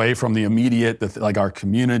us away from the immediate, like our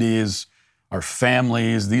communities, our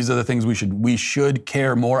families. These are the things we should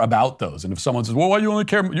care more about those. And if someone says, well, why you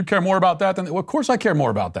care more about that? Then, well, of course I care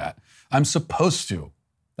more about that. I'm supposed to.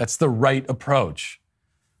 That's the right approach.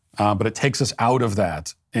 But it takes us out of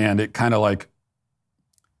that. And it kind of like,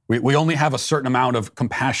 we only have a certain amount of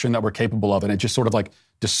compassion that we're capable of. And it just sort of like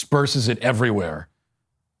disperses it everywhere.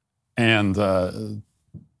 And to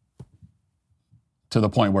the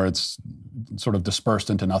point where it's sort of dispersed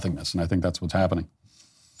into nothingness. And I think that's what's happening.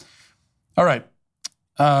 All right.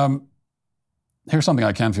 Here's something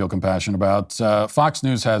I can feel compassion about. Fox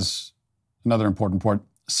News has another important report.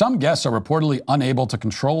 Some guests are reportedly unable to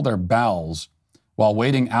control their bowels while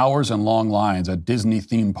waiting hours in long lines at Disney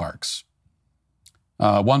theme parks.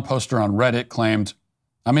 One poster on Reddit claimed,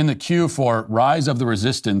 I'm in the queue for Rise of the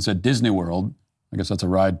Resistance at Disney World. I guess that's a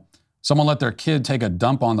ride. Someone let their kid take a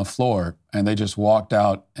dump on the floor and they just walked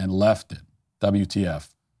out and left it. WTF.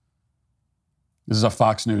 This is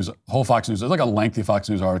a whole Fox News. It's like a lengthy Fox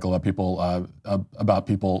News article about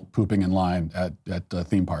people pooping in line at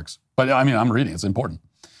theme parks. But I mean, I'm reading. It's important.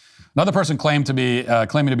 Another person claiming to be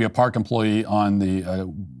a park employee on the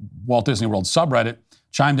Walt Disney World subreddit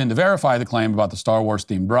chimed in to verify the claim about the Star Wars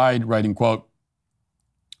themed ride, writing, quote,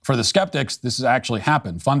 "For the skeptics, this has actually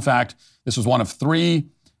happened. Fun fact, this was one of 3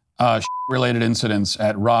 related incidents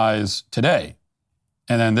at Rise today."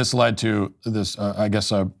 And then this led to this, I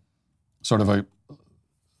guess, a sort of a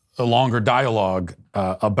longer dialogue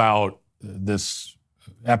about this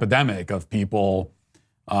epidemic of people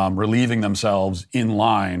relieving themselves in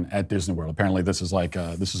line at Disney World. Apparently, this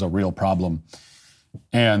is a real problem.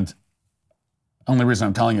 And only reason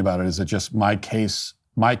I'm telling you about it is that just my case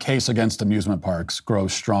against amusement parks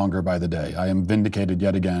grows stronger by the day. I am vindicated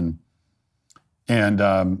yet again. And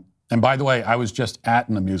by the way, I was just at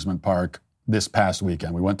an amusement park this past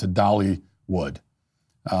weekend. We went to Dollywood.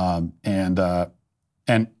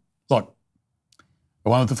 And look, I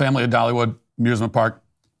went with the family at Dollywood amusement park.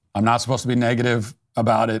 I'm not supposed to be negative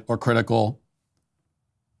about it or critical.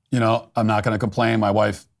 You know, I'm not going to complain. My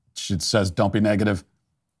wife, she says, don't be negative.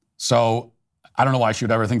 So I don't know why she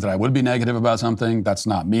would ever think that I would be negative about something. That's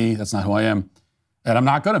not me. That's not who I am. And I'm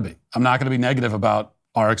not going to be. I'm not going to be negative about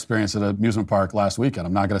our experience at an amusement park last weekend.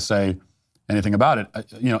 I'm not going to say anything about it.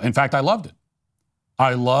 In fact, I loved it.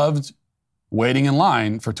 I loved waiting in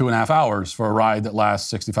line for 2.5 hours for a ride that lasts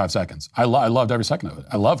 65 seconds. I loved every second of it.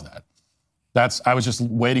 I love that. I was just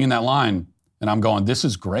waiting in that line and I'm going, this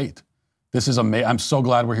is great. This is amazing. I'm so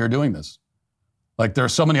glad we're here doing this. Like there are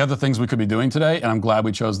so many other things we could be doing today and I'm glad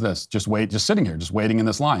we chose this. Just sitting here, just waiting in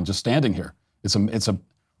this line, just standing here.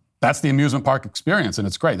 That's the amusement park experience and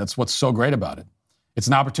it's great. That's what's so great about it. It's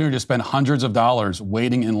an opportunity to spend hundreds of dollars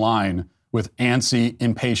waiting in line with antsy,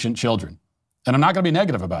 impatient children. And I'm not going to be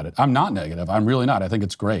negative about it. I'm not negative. I'm really not. I think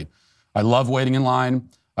it's great. I love waiting in line.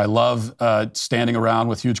 I love standing around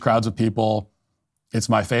with huge crowds of people. It's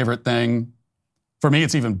my favorite thing. For me,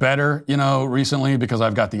 it's even better, recently because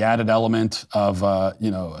I've got the added element of,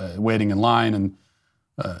 waiting in line. And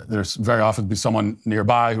there's very often be someone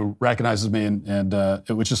nearby who recognizes me and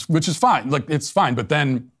which is fine. Like, it's fine. But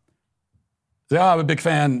then, I'm a big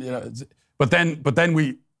fan. But then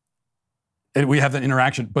we have that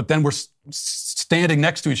interaction, but then we're standing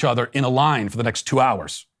next to each other in a line for the next 2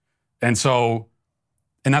 hours. And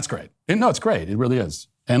that's great. It's great. It really is.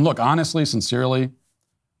 And look, honestly, sincerely,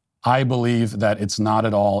 I believe that it's not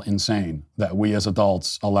at all insane that we as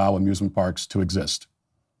adults allow amusement parks to exist.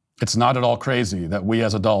 It's not at all crazy that we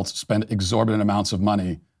as adults spend exorbitant amounts of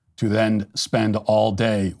money to then spend all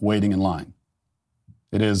day waiting in line.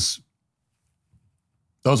 Those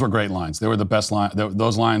were great lines. They were the best lines.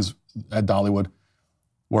 Those lines at Dollywood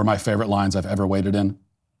were my favorite lines I've ever waited in.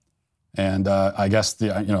 And I guess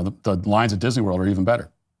the lines at Disney World are even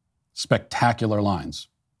better. Spectacular lines.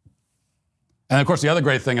 And of course, the other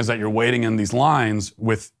great thing is that you're waiting in these lines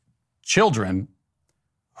with children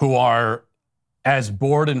who are as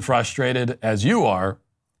bored and frustrated as you are,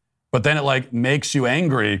 but then it makes you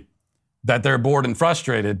angry that they're bored and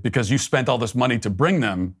frustrated because you spent all this money to bring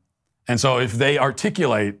them. And so if they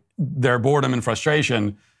articulate their boredom and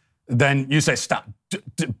frustration, then you say, stop,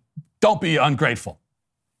 don't be ungrateful.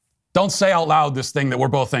 Don't say out loud this thing that we're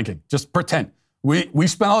both thinking. Just pretend. We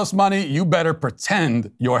spent all this money, you better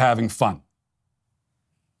pretend you're having fun.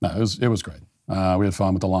 No, it was great. We had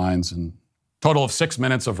fun with the lines and total of 6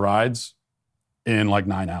 minutes of rides in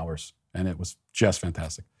 9 hours. And it was just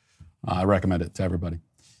fantastic. I recommend it to everybody.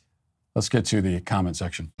 Let's get to the comment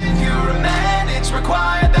section. If you're a man, it's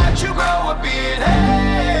required that you grow a beard.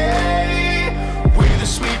 Hey, we're the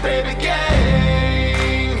Sweet Baby Gang.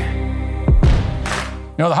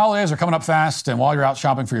 The holidays are coming up fast, and while you're out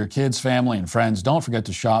shopping for your kids, family, and friends, don't forget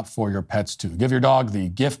to shop for your pets too. Give your dog the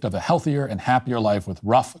gift of a healthier and happier life with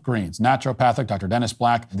Rough Greens. Naturopathic Dr. Dennis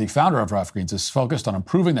Black, the founder of Rough Greens, is focused on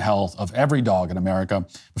improving the health of every dog in America.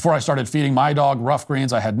 Before I started feeding my dog Rough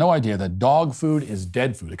Greens, I had no idea that dog food is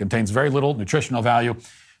dead food. It contains very little nutritional value.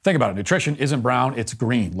 Think about it. Nutrition isn't brown, it's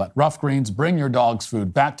green. Let Rough Greens bring your dog's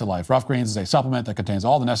food back to life. Rough Greens is a supplement that contains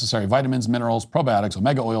all the necessary vitamins, minerals, probiotics,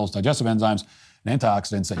 omega oils, digestive enzymes, and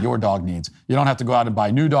antioxidants that your dog needs. You don't have to go out and buy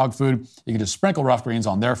new dog food. You can just sprinkle Rough Greens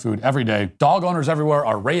on their food every day. Dog owners everywhere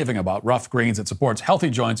are raving about Rough Greens. It supports healthy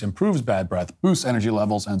joints, improves bad breath, boosts energy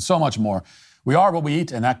levels, and so much more. We are what we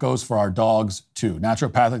eat, and that goes for our dogs, too.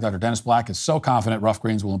 Naturopathic Dr. Dennis Black is so confident Rough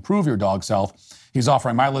Greens will improve your dog's health. He's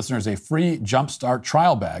offering my listeners a free Jumpstart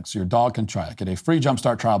trial bag so your dog can try it. Get a free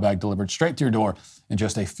Jumpstart trial bag delivered straight to your door in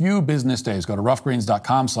just a few business days. Go to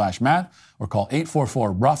roughgreens.com/Matt or call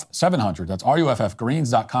 844-ROUGH-700. That's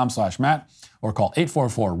ruffgreens.com/Matt or call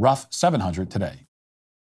 844-ROUGH-700 today.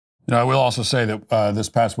 You know, I will also say that this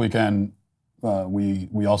past weekend,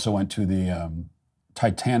 we also went to the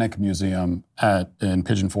Titanic Museum in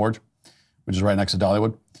Pigeon Forge, which is right next to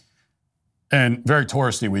Dollywood. And very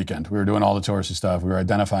touristy weekend. We were doing all the touristy stuff. We were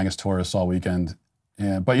identifying as tourists all weekend.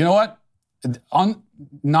 But you know what?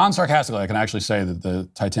 Non-sarcastically, I can actually say that the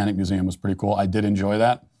Titanic Museum was pretty cool. I did enjoy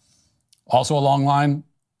that. Also a long line.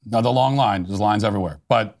 Another long line. There's lines everywhere.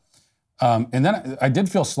 But, and then I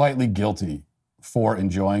did feel slightly guilty for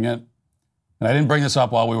enjoying it. And I didn't bring this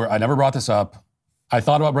up I never brought this up. I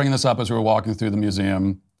thought about bringing this up as we were walking through the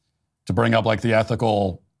museum to bring up like the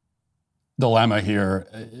ethical dilemma here.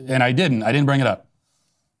 And I didn't bring it up.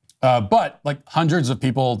 But like hundreds of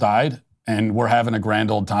people died and we're having a grand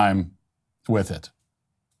old time with it.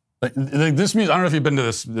 Like this museum, I don't know if you've been to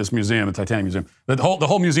this museum, the Titanic Museum. The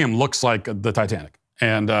whole museum looks like the Titanic.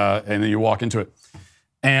 And then you walk into it.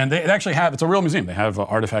 And they actually have, it's a real museum. They have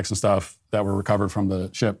artifacts and stuff that were recovered from the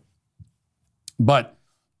ship. But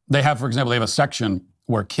they have, for example, they have a section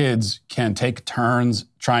where kids can take turns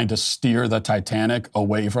trying to steer the Titanic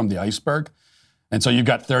away from the iceberg. And so you've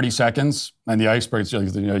got 30 seconds, and the iceberg,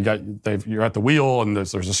 you're at the wheel, and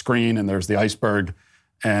there's a screen, and there's the iceberg.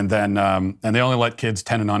 And then and they only let kids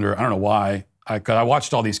 10 and under. I don't know why. I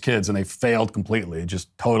watched all these kids, and they failed completely,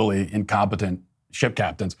 just totally incompetent ship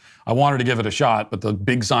captains. I wanted to give it a shot, but the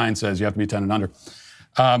big sign says you have to be 10 and under.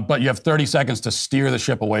 But you have 30 seconds to steer the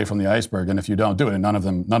ship away from the iceberg, and if you don't do it, and none of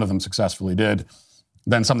them successfully did,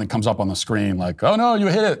 then something comes up on the screen like, oh no, you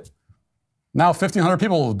hit it. Now 1,500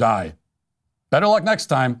 people will die. Better luck next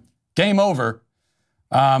time. Game over.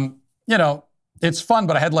 You know, it's fun,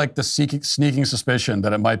 but I had like the sneaking suspicion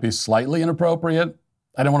that it might be slightly inappropriate.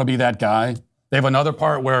 I didn't want to be that guy. They have another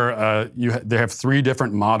part where they have 3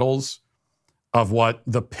 different models of what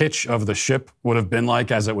the pitch of the ship would have been like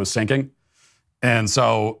as it was sinking. And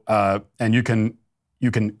so, and you can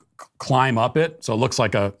climb up it. So it looks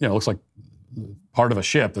like part of a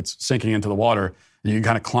ship that's sinking into the water. And you can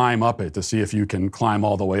kind of climb up it to see if you can climb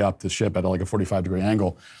all the way up the ship at like a 45-degree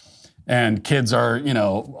angle. And kids are,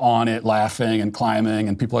 on it laughing and climbing,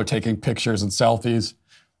 and people are taking pictures and selfies.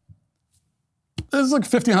 There's like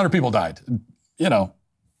 1,500 people died.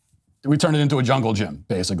 We turned it into a jungle gym,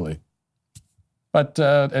 basically. But,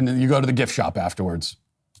 and then you go to the gift shop afterwards.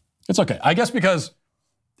 It's okay. I guess because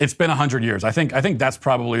it's been 100 years. I think that's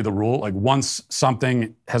probably the rule. Like once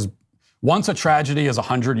a tragedy is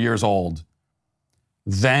 100 years old,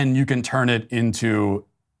 then you can turn it into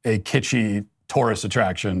a kitschy tourist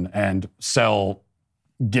attraction and sell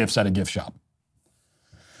gifts at a gift shop.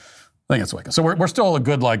 I think that's the way it goes. So we're still a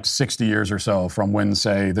good 60 years or so from when,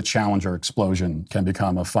 say, the Challenger explosion can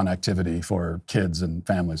become a fun activity for kids and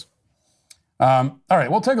families. All right,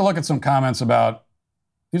 we'll take a look at some comments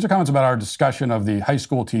these are comments about our discussion of the high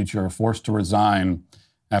school teacher forced to resign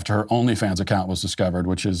after her OnlyFans account was discovered,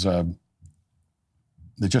 which is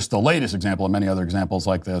just the latest example of many other examples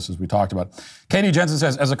like this, as we talked about. Katie Jensen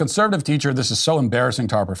says, as a conservative teacher, this is so embarrassing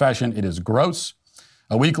to our profession. It is gross.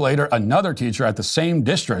 A week later, another teacher at the same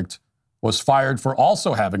district was fired for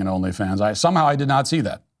also having an OnlyFans. Somehow I did not see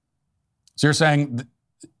that. So you're saying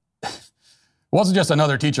it wasn't just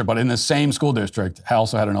another teacher, but in the same school district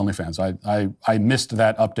also had an OnlyFans. I missed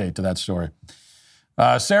that update to that story.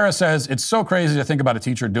 Sarah says, it's so crazy to think about a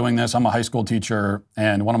teacher doing this. I'm a high school teacher,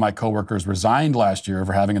 and one of my coworkers resigned last year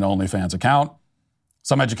for having an OnlyFans account.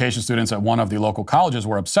 Some education students at one of the local colleges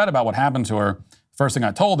were upset about what happened to her. First thing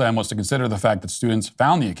I told them was to consider the fact that students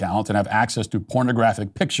found the account and have access to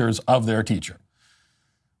pornographic pictures of their teacher.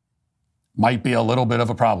 Might be a little bit of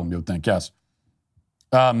a problem, you would think, yes.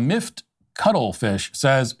 Miffed Cuttlefish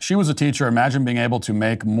says, she was a teacher. Imagine being able to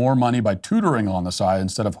make more money by tutoring on the side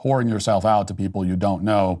instead of whoring yourself out to people you don't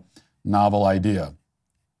know. Novel idea.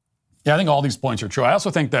 Yeah, I think all these points are true. I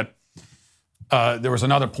also think that there was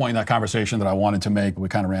another point in that conversation that I wanted to make. We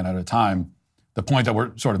kind of ran out of time. The point that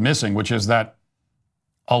we're sort of missing, which is that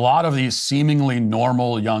a lot of these seemingly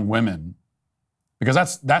normal young women,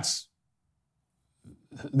 because that's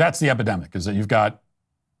the epidemic, is that you've got,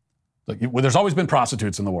 there's always been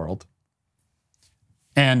prostitutes in the world.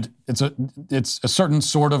 And it's a certain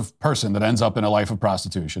sort of person that ends up in a life of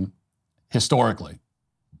prostitution, historically.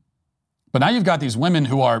 But now you've got these women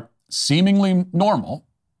who are seemingly normal,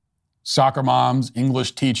 soccer moms,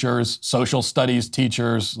 English teachers, social studies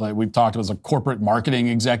teachers, like we've talked about as a corporate marketing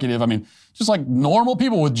executive. I mean, just like normal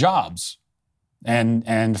people with jobs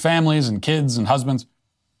and families and kids and husbands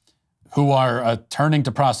who are turning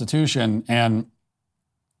to prostitution and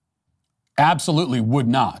absolutely would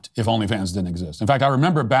not if OnlyFans didn't exist. In fact, I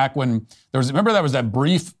remember back when there was that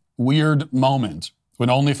brief weird moment when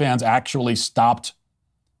OnlyFans actually stopped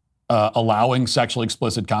allowing sexually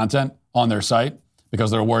explicit content on their site because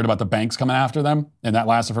they were worried about the banks coming after them, and that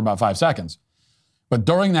lasted for about 5 seconds. But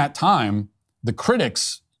during that time, the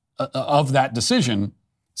critics of that decision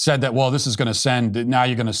said that, well, this is going to now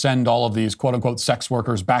you're going to send all of these quote-unquote sex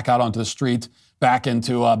workers back out onto the street, back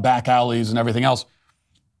into back alleys and everything else.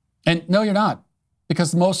 And no, you're not,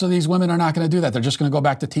 because most of these women are not going to do that. They're just going to go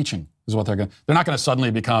back to teaching is what they're not going to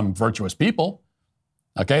suddenly become virtuous people.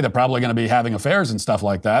 Okay, they're probably going to be having affairs and stuff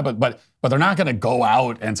like that, but they're not going to go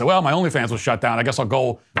out and say, well, my OnlyFans was shut down. I guess I'll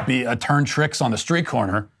go turn tricks on the street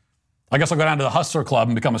corner. I guess I'll go down to the Hustler Club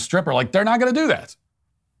and become a stripper. Like, they're not going to do that.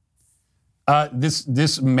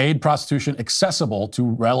 This made prostitution accessible to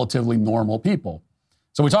relatively normal people.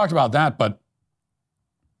 So we talked about that, but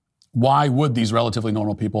why would these relatively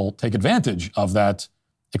normal people take advantage of that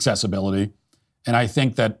accessibility? And I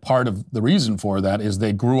think that part of the reason for that is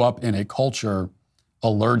they grew up in a culture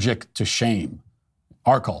allergic to shame.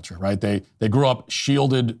 Our culture, right? They grew up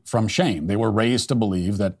shielded from shame. They were raised to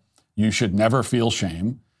believe that you should never feel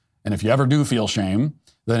shame. And if you ever do feel shame,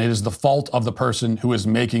 then it is the fault of the person who is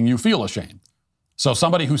making you feel ashamed. So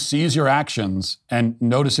somebody who sees your actions and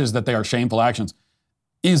notices that they are shameful actions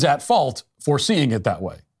is at fault for seeing it that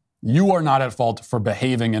way. You are not at fault for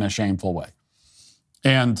behaving in a shameful way.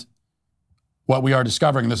 And what we are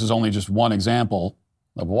discovering, this is only just one example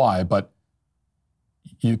of why, but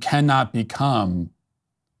you cannot become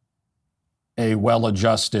a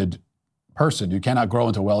well-adjusted person. You cannot grow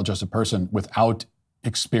into a well-adjusted person without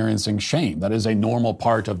experiencing shame. That is a normal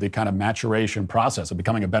part of the kind of maturation process of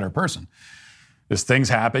becoming a better person. As things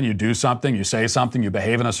happen, you do something, you say something, you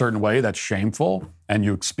behave in a certain way that's shameful, and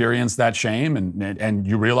you experience that shame, and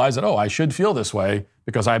you realize that, oh, I should feel this way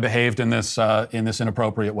because I behaved in this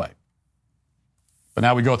inappropriate way. But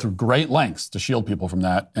now we go through great lengths to shield people from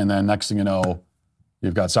that, and then next thing you know,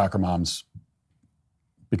 you've got soccer moms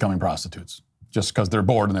becoming prostitutes just because they're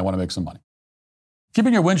bored and they want to make some money.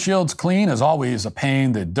 Keeping your windshields clean is always a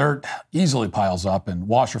pain. The dirt easily piles up and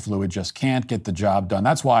washer fluid just can't get the job done.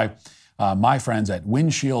 That's why my friends at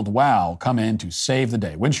Windshield Wow come in to save the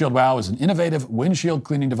day. Windshield Wow is an innovative windshield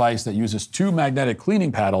cleaning device that uses 2 magnetic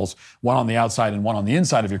cleaning paddles, one on the outside and one on the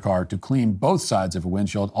inside of your car, to clean both sides of a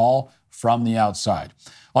windshield, all from the outside.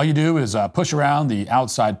 All you do is push around the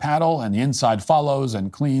outside paddle, and the inside follows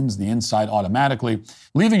and cleans the inside automatically,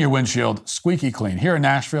 leaving your windshield squeaky clean. Here in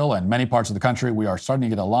Nashville and many parts of the country, we are starting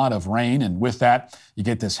to get a lot of rain, and with that, you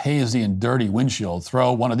get this hazy and dirty windshield.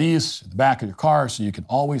 Throw one of these in the back of your car so you can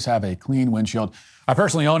always have a clean windshield. I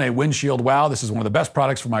personally own a Windshield Wow. This is one of the best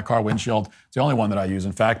products for my car windshield. It's the only one that I use,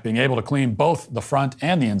 in fact. Being able to clean both the front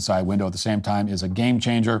and the inside window at the same time is a game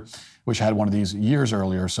changer. Wish I had one of these years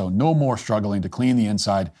earlier, so no more struggling to clean the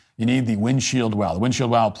inside. You need the Windshield Wow. The Windshield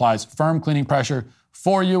Wow applies firm cleaning pressure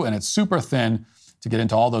for you, and it's super thin to get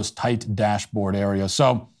into all those tight dashboard areas.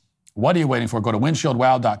 So what are you waiting for? Go to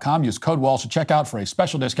windshieldwow.com. Use code Walsh at checkout for a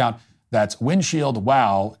special discount. That's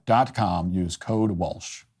windshieldwow.com. Use code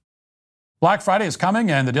Walsh. Black Friday is coming,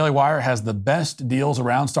 and the Daily Wire has the best deals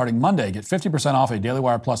around starting Monday. Get 50% off a Daily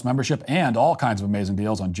Wire Plus membership and all kinds of amazing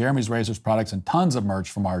deals on Jeremy's Razors products and tons of merch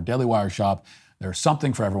from our Daily Wire shop. There's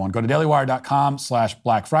something for everyone. Go to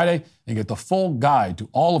dailywire.com/Black Friday and get the full guide to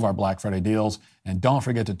all of our Black Friday deals. And don't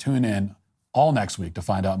forget to tune in all next week to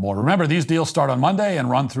find out more. Remember, these deals start on Monday and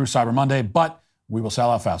run through Cyber Monday, but we will sell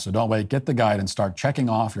out fast. So don't wait. Get the guide and start checking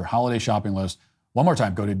off your holiday shopping list. One more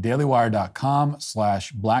time, go to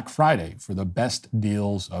dailywire.com/Black Friday for the best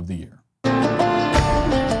deals of the year.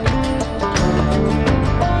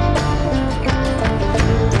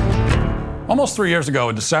 Almost 3 years ago,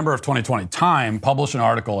 in December of 2020, Time published an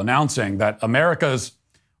article announcing that America's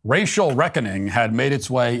racial reckoning had made its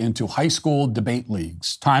way into high school debate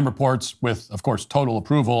leagues. Time reports, with, of course, total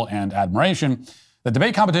approval and admiration, that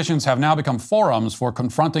debate competitions have now become forums for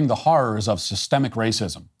confronting the horrors of systemic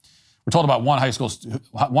racism. We're told about one high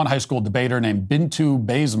school debater named Bintu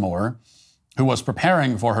Bazemore, who was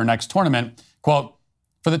preparing for her next tournament. Quote,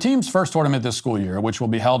 for the team's first tournament this school year, which will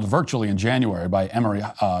be held virtually in January by Emory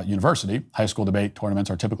University, high school debate tournaments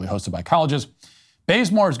are typically hosted by colleges,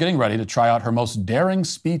 Bazemore is getting ready to try out her most daring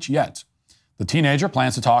speech yet. The teenager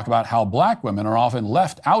plans to talk about how black women are often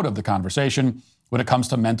left out of the conversation when it comes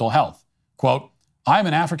to mental health. Quote, I am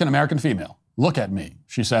an African-American female, Look at me,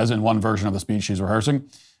 she says in one version of the speech she's rehearsing.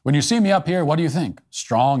 When you see me up here, what do you think?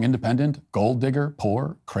 Strong, independent, gold digger,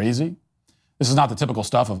 poor, crazy? This is not the typical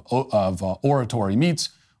stuff of oratory meets,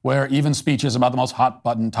 where even speeches about the most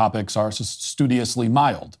hot-button topics are studiously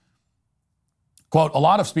mild. Quote, a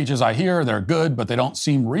lot of speeches I hear, they're good, but they don't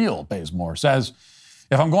seem real, Bazemore says.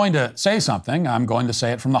 If I'm going to say something, I'm going to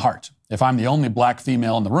say it from the heart. If I'm the only black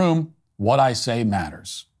female in the room, what I say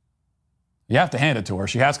matters. You have to hand it to her.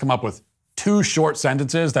 She has come up with 2 short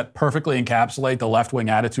sentences that perfectly encapsulate the left-wing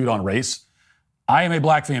attitude on race. I am a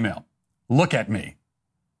black female. Look at me.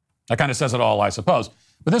 That kind of says it all, I suppose.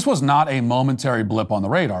 But this was not a momentary blip on the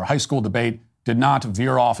radar. High school debate did not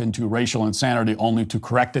veer off into racial insanity only to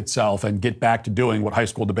correct itself and get back to doing what high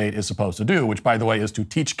school debate is supposed to do, which, by the way, is to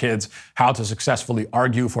teach kids how to successfully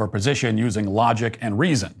argue for a position using logic and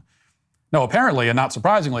reason. No, apparently, and not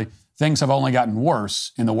surprisingly, things have only gotten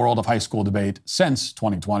worse in the world of high school debate since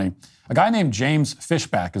 2020. A guy named James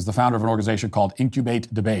Fishback is the founder of an organization called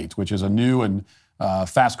Incubate Debate, which is a new and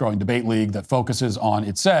fast-growing debate league that focuses on,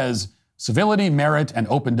 it says, civility, merit, and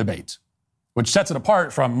open debate, which sets it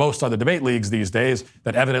apart from most other debate leagues these days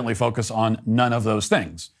that evidently focus on none of those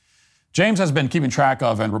things. James has been keeping track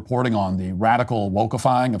of and reporting on the radical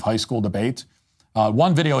wokeifying of high school debate.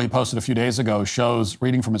 One video he posted a few days ago shows,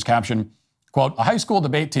 reading from his caption, quote, a high school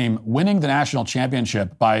debate team winning the national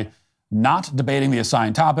championship by not debating the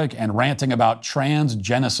assigned topic and ranting about trans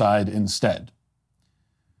genocide instead.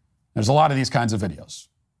 There's a lot of these kinds of videos.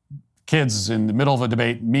 Kids in the middle of a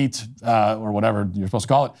debate meet, or whatever you're supposed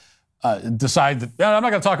to call it, decide that I'm not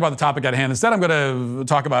going to talk about the topic at hand. Instead, I'm going to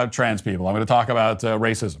talk about trans people. I'm going to talk about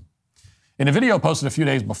racism. In a video posted a few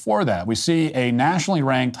days before that, we see a nationally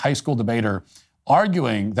ranked high school debater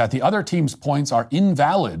arguing that the other team's points are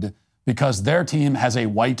invalid because their team has a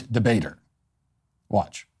white debater.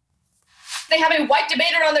 Watch. They have a white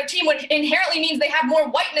debater on their team, which inherently means they have more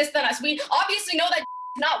whiteness than us. We obviously know that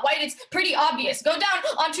not white, it's pretty obvious. Go down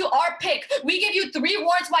onto our pick. We give you 3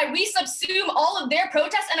 warrants why we subsume all of their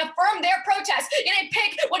protests and affirm their protests. In a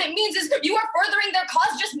pick, what it means is you are furthering their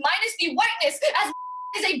cause just minus the whiteness. As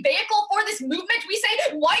is a vehicle for this movement, we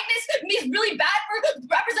say whiteness is really bad for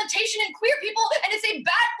representation in queer people, and it's a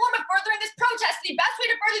bad form of furthering this protest. The best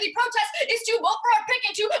way to further the protest is to vote for our pick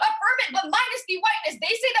and to affirm it, but minus the whiteness.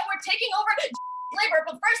 They say that we're taking over labor,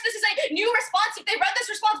 but first, this is a new response. If they read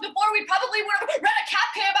this response before, we probably would have read a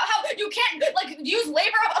cap about how you can't use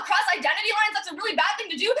labor across identity lines. That's a really bad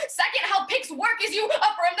thing to do. Second, how picks work is you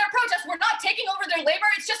affirm their protest. We're not taking over their labor.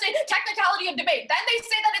 It's just a technicality of debate. Then they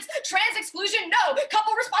say that it's trans exclusion. No.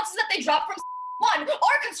 Couple responses that they dropped from one,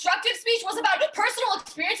 our constructive speech was about personal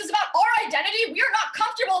experiences, about our identity. We are not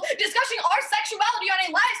comfortable discussing our sexuality on a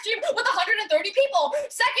live stream with 130 people.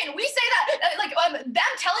 Second, we say that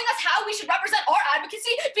them telling us how we should represent our advocacy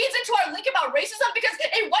feeds into our link about racism, because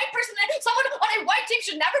a white person, someone on a white team,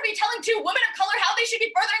 should never be telling 2 women of color how they should be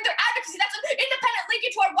furthering their advocacy. That's an independent link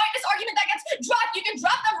into our whiteness argument that gets dropped. You can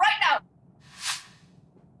drop them right now.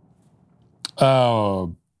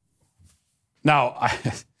 Now,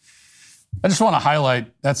 I just want to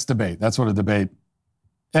highlight, that's debate. That's what a debate.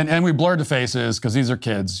 And we blurred the faces because these are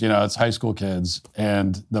kids, it's high school kids.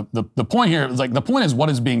 And the point here is the point is what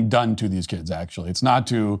is being done to these kids, actually. It's not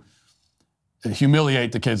to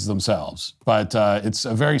humiliate the kids themselves, but it's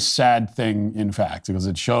a very sad thing, in fact, because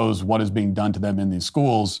it shows what is being done to them in these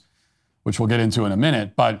schools, which we'll get into in a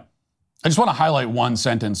minute. But I just want to highlight one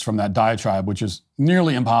sentence from that diatribe, which is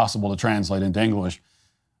nearly impossible to translate into English,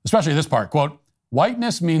 especially this part, quote,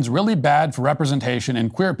 whiteness means really bad for representation in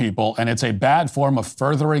queer people, and it's a bad form of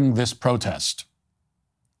furthering this protest.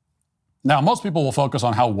 Now, most people will focus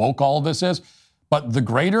on how woke all of this is, but the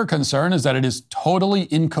greater concern is that it is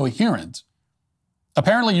totally incoherent.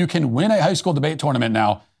 Apparently, you can win a high school debate tournament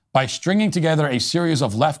now by stringing together a series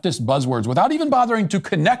of leftist buzzwords without even bothering to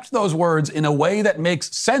connect those words in a way that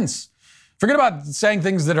makes sense. Forget about saying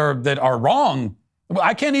things that are wrong.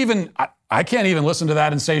 I can't even listen to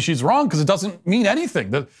that and say she's wrong because it doesn't mean anything.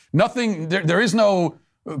 There is no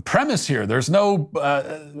premise here. There's no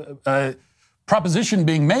proposition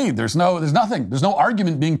being made. There's nothing. There's no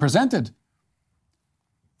argument being presented.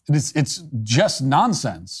 It's just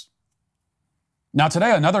nonsense. Now,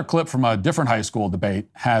 today, another clip from a different high school debate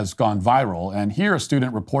has gone viral, and here a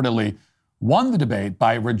student reportedly won the debate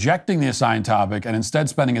by rejecting the assigned topic and instead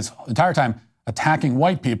spending his entire time attacking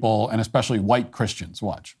white people and especially white Christians.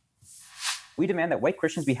 Watch. We demand that white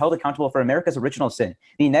Christians be held accountable for America's original sin.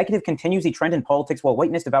 The negative continues the trend in politics while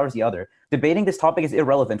whiteness devours the other. Debating this topic is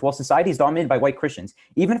irrelevant while society is dominated by white Christians.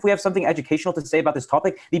 Even if we have something educational to say about this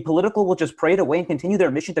topic, the political will just pray it away and continue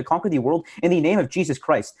their mission to conquer the world in the name of Jesus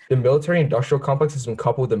Christ. The military-industrial complex has been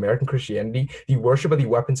coupled with American Christianity, the worship of the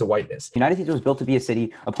weapons of whiteness. The United States was built to be a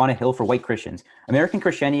city upon a hill for white Christians. American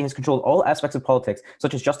Christianity has controlled all aspects of politics,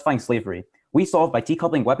 such as justifying slavery. We solved by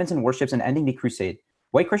decoupling weapons and worships and ending the crusade.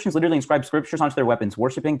 White Christians literally inscribe scriptures onto their weapons,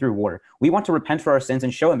 worshiping through war. We want to repent for our sins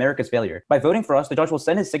and show America's failure. By voting for us, the judge will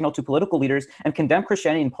send his signal to political leaders and condemn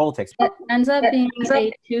Christianity in politics. It ends up being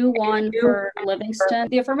a 2-1 for Livingston.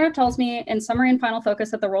 The affirmative tells me, in summary and final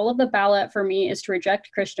focus, that the role of the ballot for me is to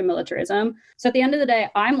reject Christian militarism. So at the end of the day,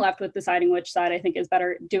 I'm left with deciding which side I think is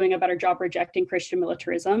doing a better job rejecting Christian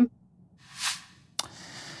militarism.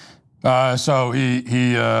 So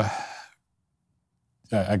he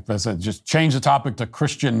I said, just change the topic to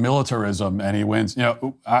Christian militarism, and he wins. You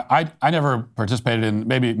know, I never participated in,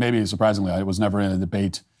 maybe surprisingly, I was never in a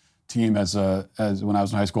debate team as when I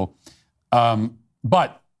was in high school.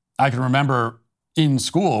 But I can remember in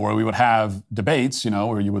school where we would have debates, you know,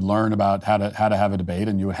 where you would learn about how to have a debate,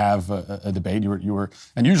 and you would have a debate. You were,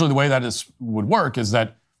 and usually the way that would work is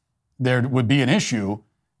that there would be an issue.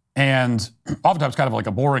 And oftentimes kind of like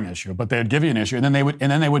a boring issue, but they'd give you an issue, and then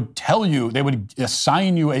they would tell you, they would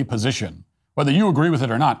assign you a position, whether you agree with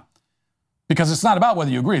it or not. Because it's not about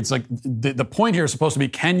whether you agree. It's like the point here is supposed to be,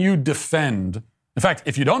 can you defend? In fact,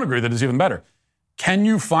 if you don't agree, that is even better. Can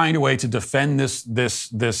you find a way to defend this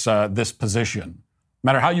position, no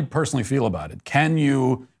matter how you personally feel about it? Can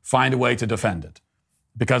you find a way to defend it?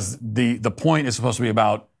 Because the point is supposed to be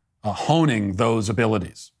about honing those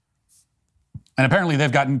abilities. And apparently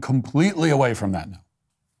they've gotten completely away from that now.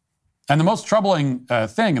 And the most troubling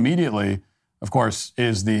thing immediately, of course,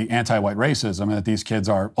 is the anti-white racism, and that these kids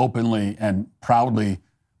are openly and proudly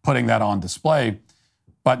putting that on display.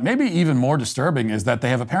 But maybe even more disturbing is that they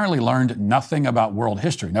have apparently learned nothing about world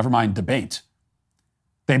history, never mind debate.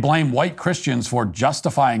 They blame white Christians for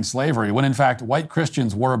justifying slavery, when in fact white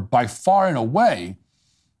Christians were by far and away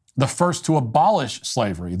the first to abolish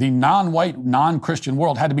slavery. The non-white, non-Christian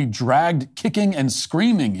world had to be dragged kicking and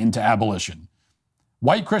screaming into abolition.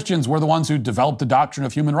 White Christians were the ones who developed the doctrine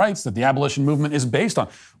of human rights that the abolition movement is based on.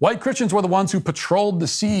 White Christians were the ones who patrolled the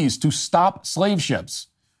seas to stop slave ships.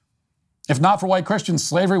 If not for white Christians,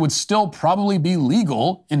 slavery would still probably be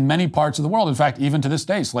legal in many parts of the world. In fact, even to this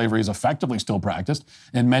day, slavery is effectively still practiced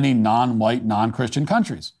in many non-white, non-Christian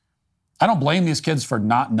countries. I don't blame these kids for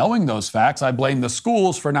not knowing those facts. I blame the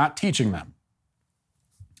schools for not teaching them.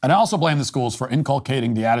 And I also blame the schools for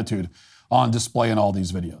inculcating the attitude on display in all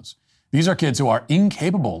these videos. These are kids who are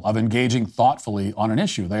incapable of engaging thoughtfully on an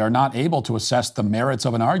issue. They are not able to assess the merits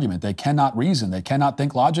of an argument. They cannot reason. They cannot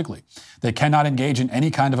think logically. They cannot engage in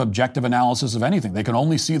any kind of objective analysis of anything. They can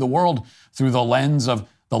only see the world through the lens of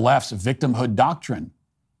the left's victimhood doctrine.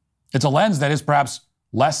 It's a lens that is perhaps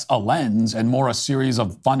less a lens and more a series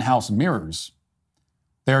of funhouse mirrors.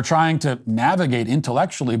 They are trying to navigate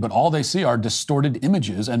intellectually, but all they see are distorted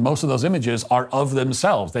images, and most of those images are of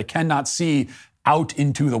themselves. They cannot see out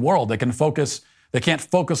into the world. They can't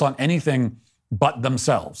focus on anything but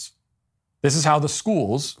themselves. This is how the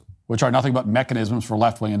schools, which are nothing but mechanisms for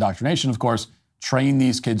left-wing indoctrination, of course, train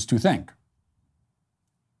these kids to think.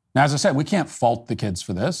 Now, as I said, we can't fault the kids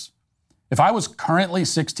for this. If I was currently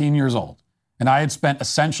 16 years old, and I had spent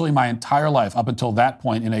essentially my entire life up until that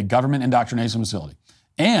point in a government indoctrination facility,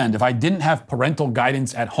 and if I didn't have parental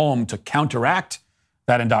guidance at home to counteract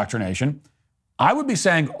that indoctrination, I would be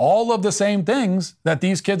saying all of the same things that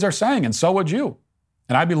these kids are saying, and so would you.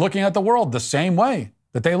 And I'd be looking at the world the same way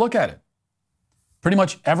that they look at it. Pretty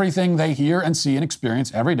much everything they hear and see and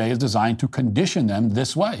experience every day is designed to condition them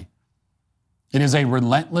this way. It is a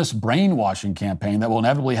relentless brainwashing campaign that will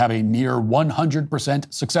inevitably have a near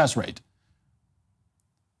 100% success rate.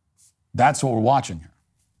 That's what we're watching here.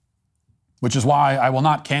 Which is why I will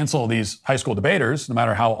not cancel these high school debaters, no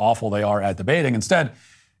matter how awful they are at debating. Instead,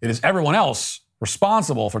 it is everyone else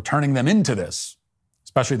responsible for turning them into this,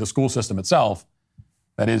 especially the school system itself,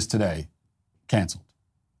 that is today canceled.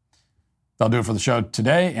 That'll do it for the show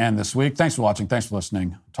today and this week. Thanks for watching. Thanks for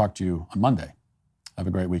listening. Talk to you on Monday. Have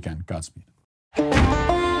a great weekend. Godspeed.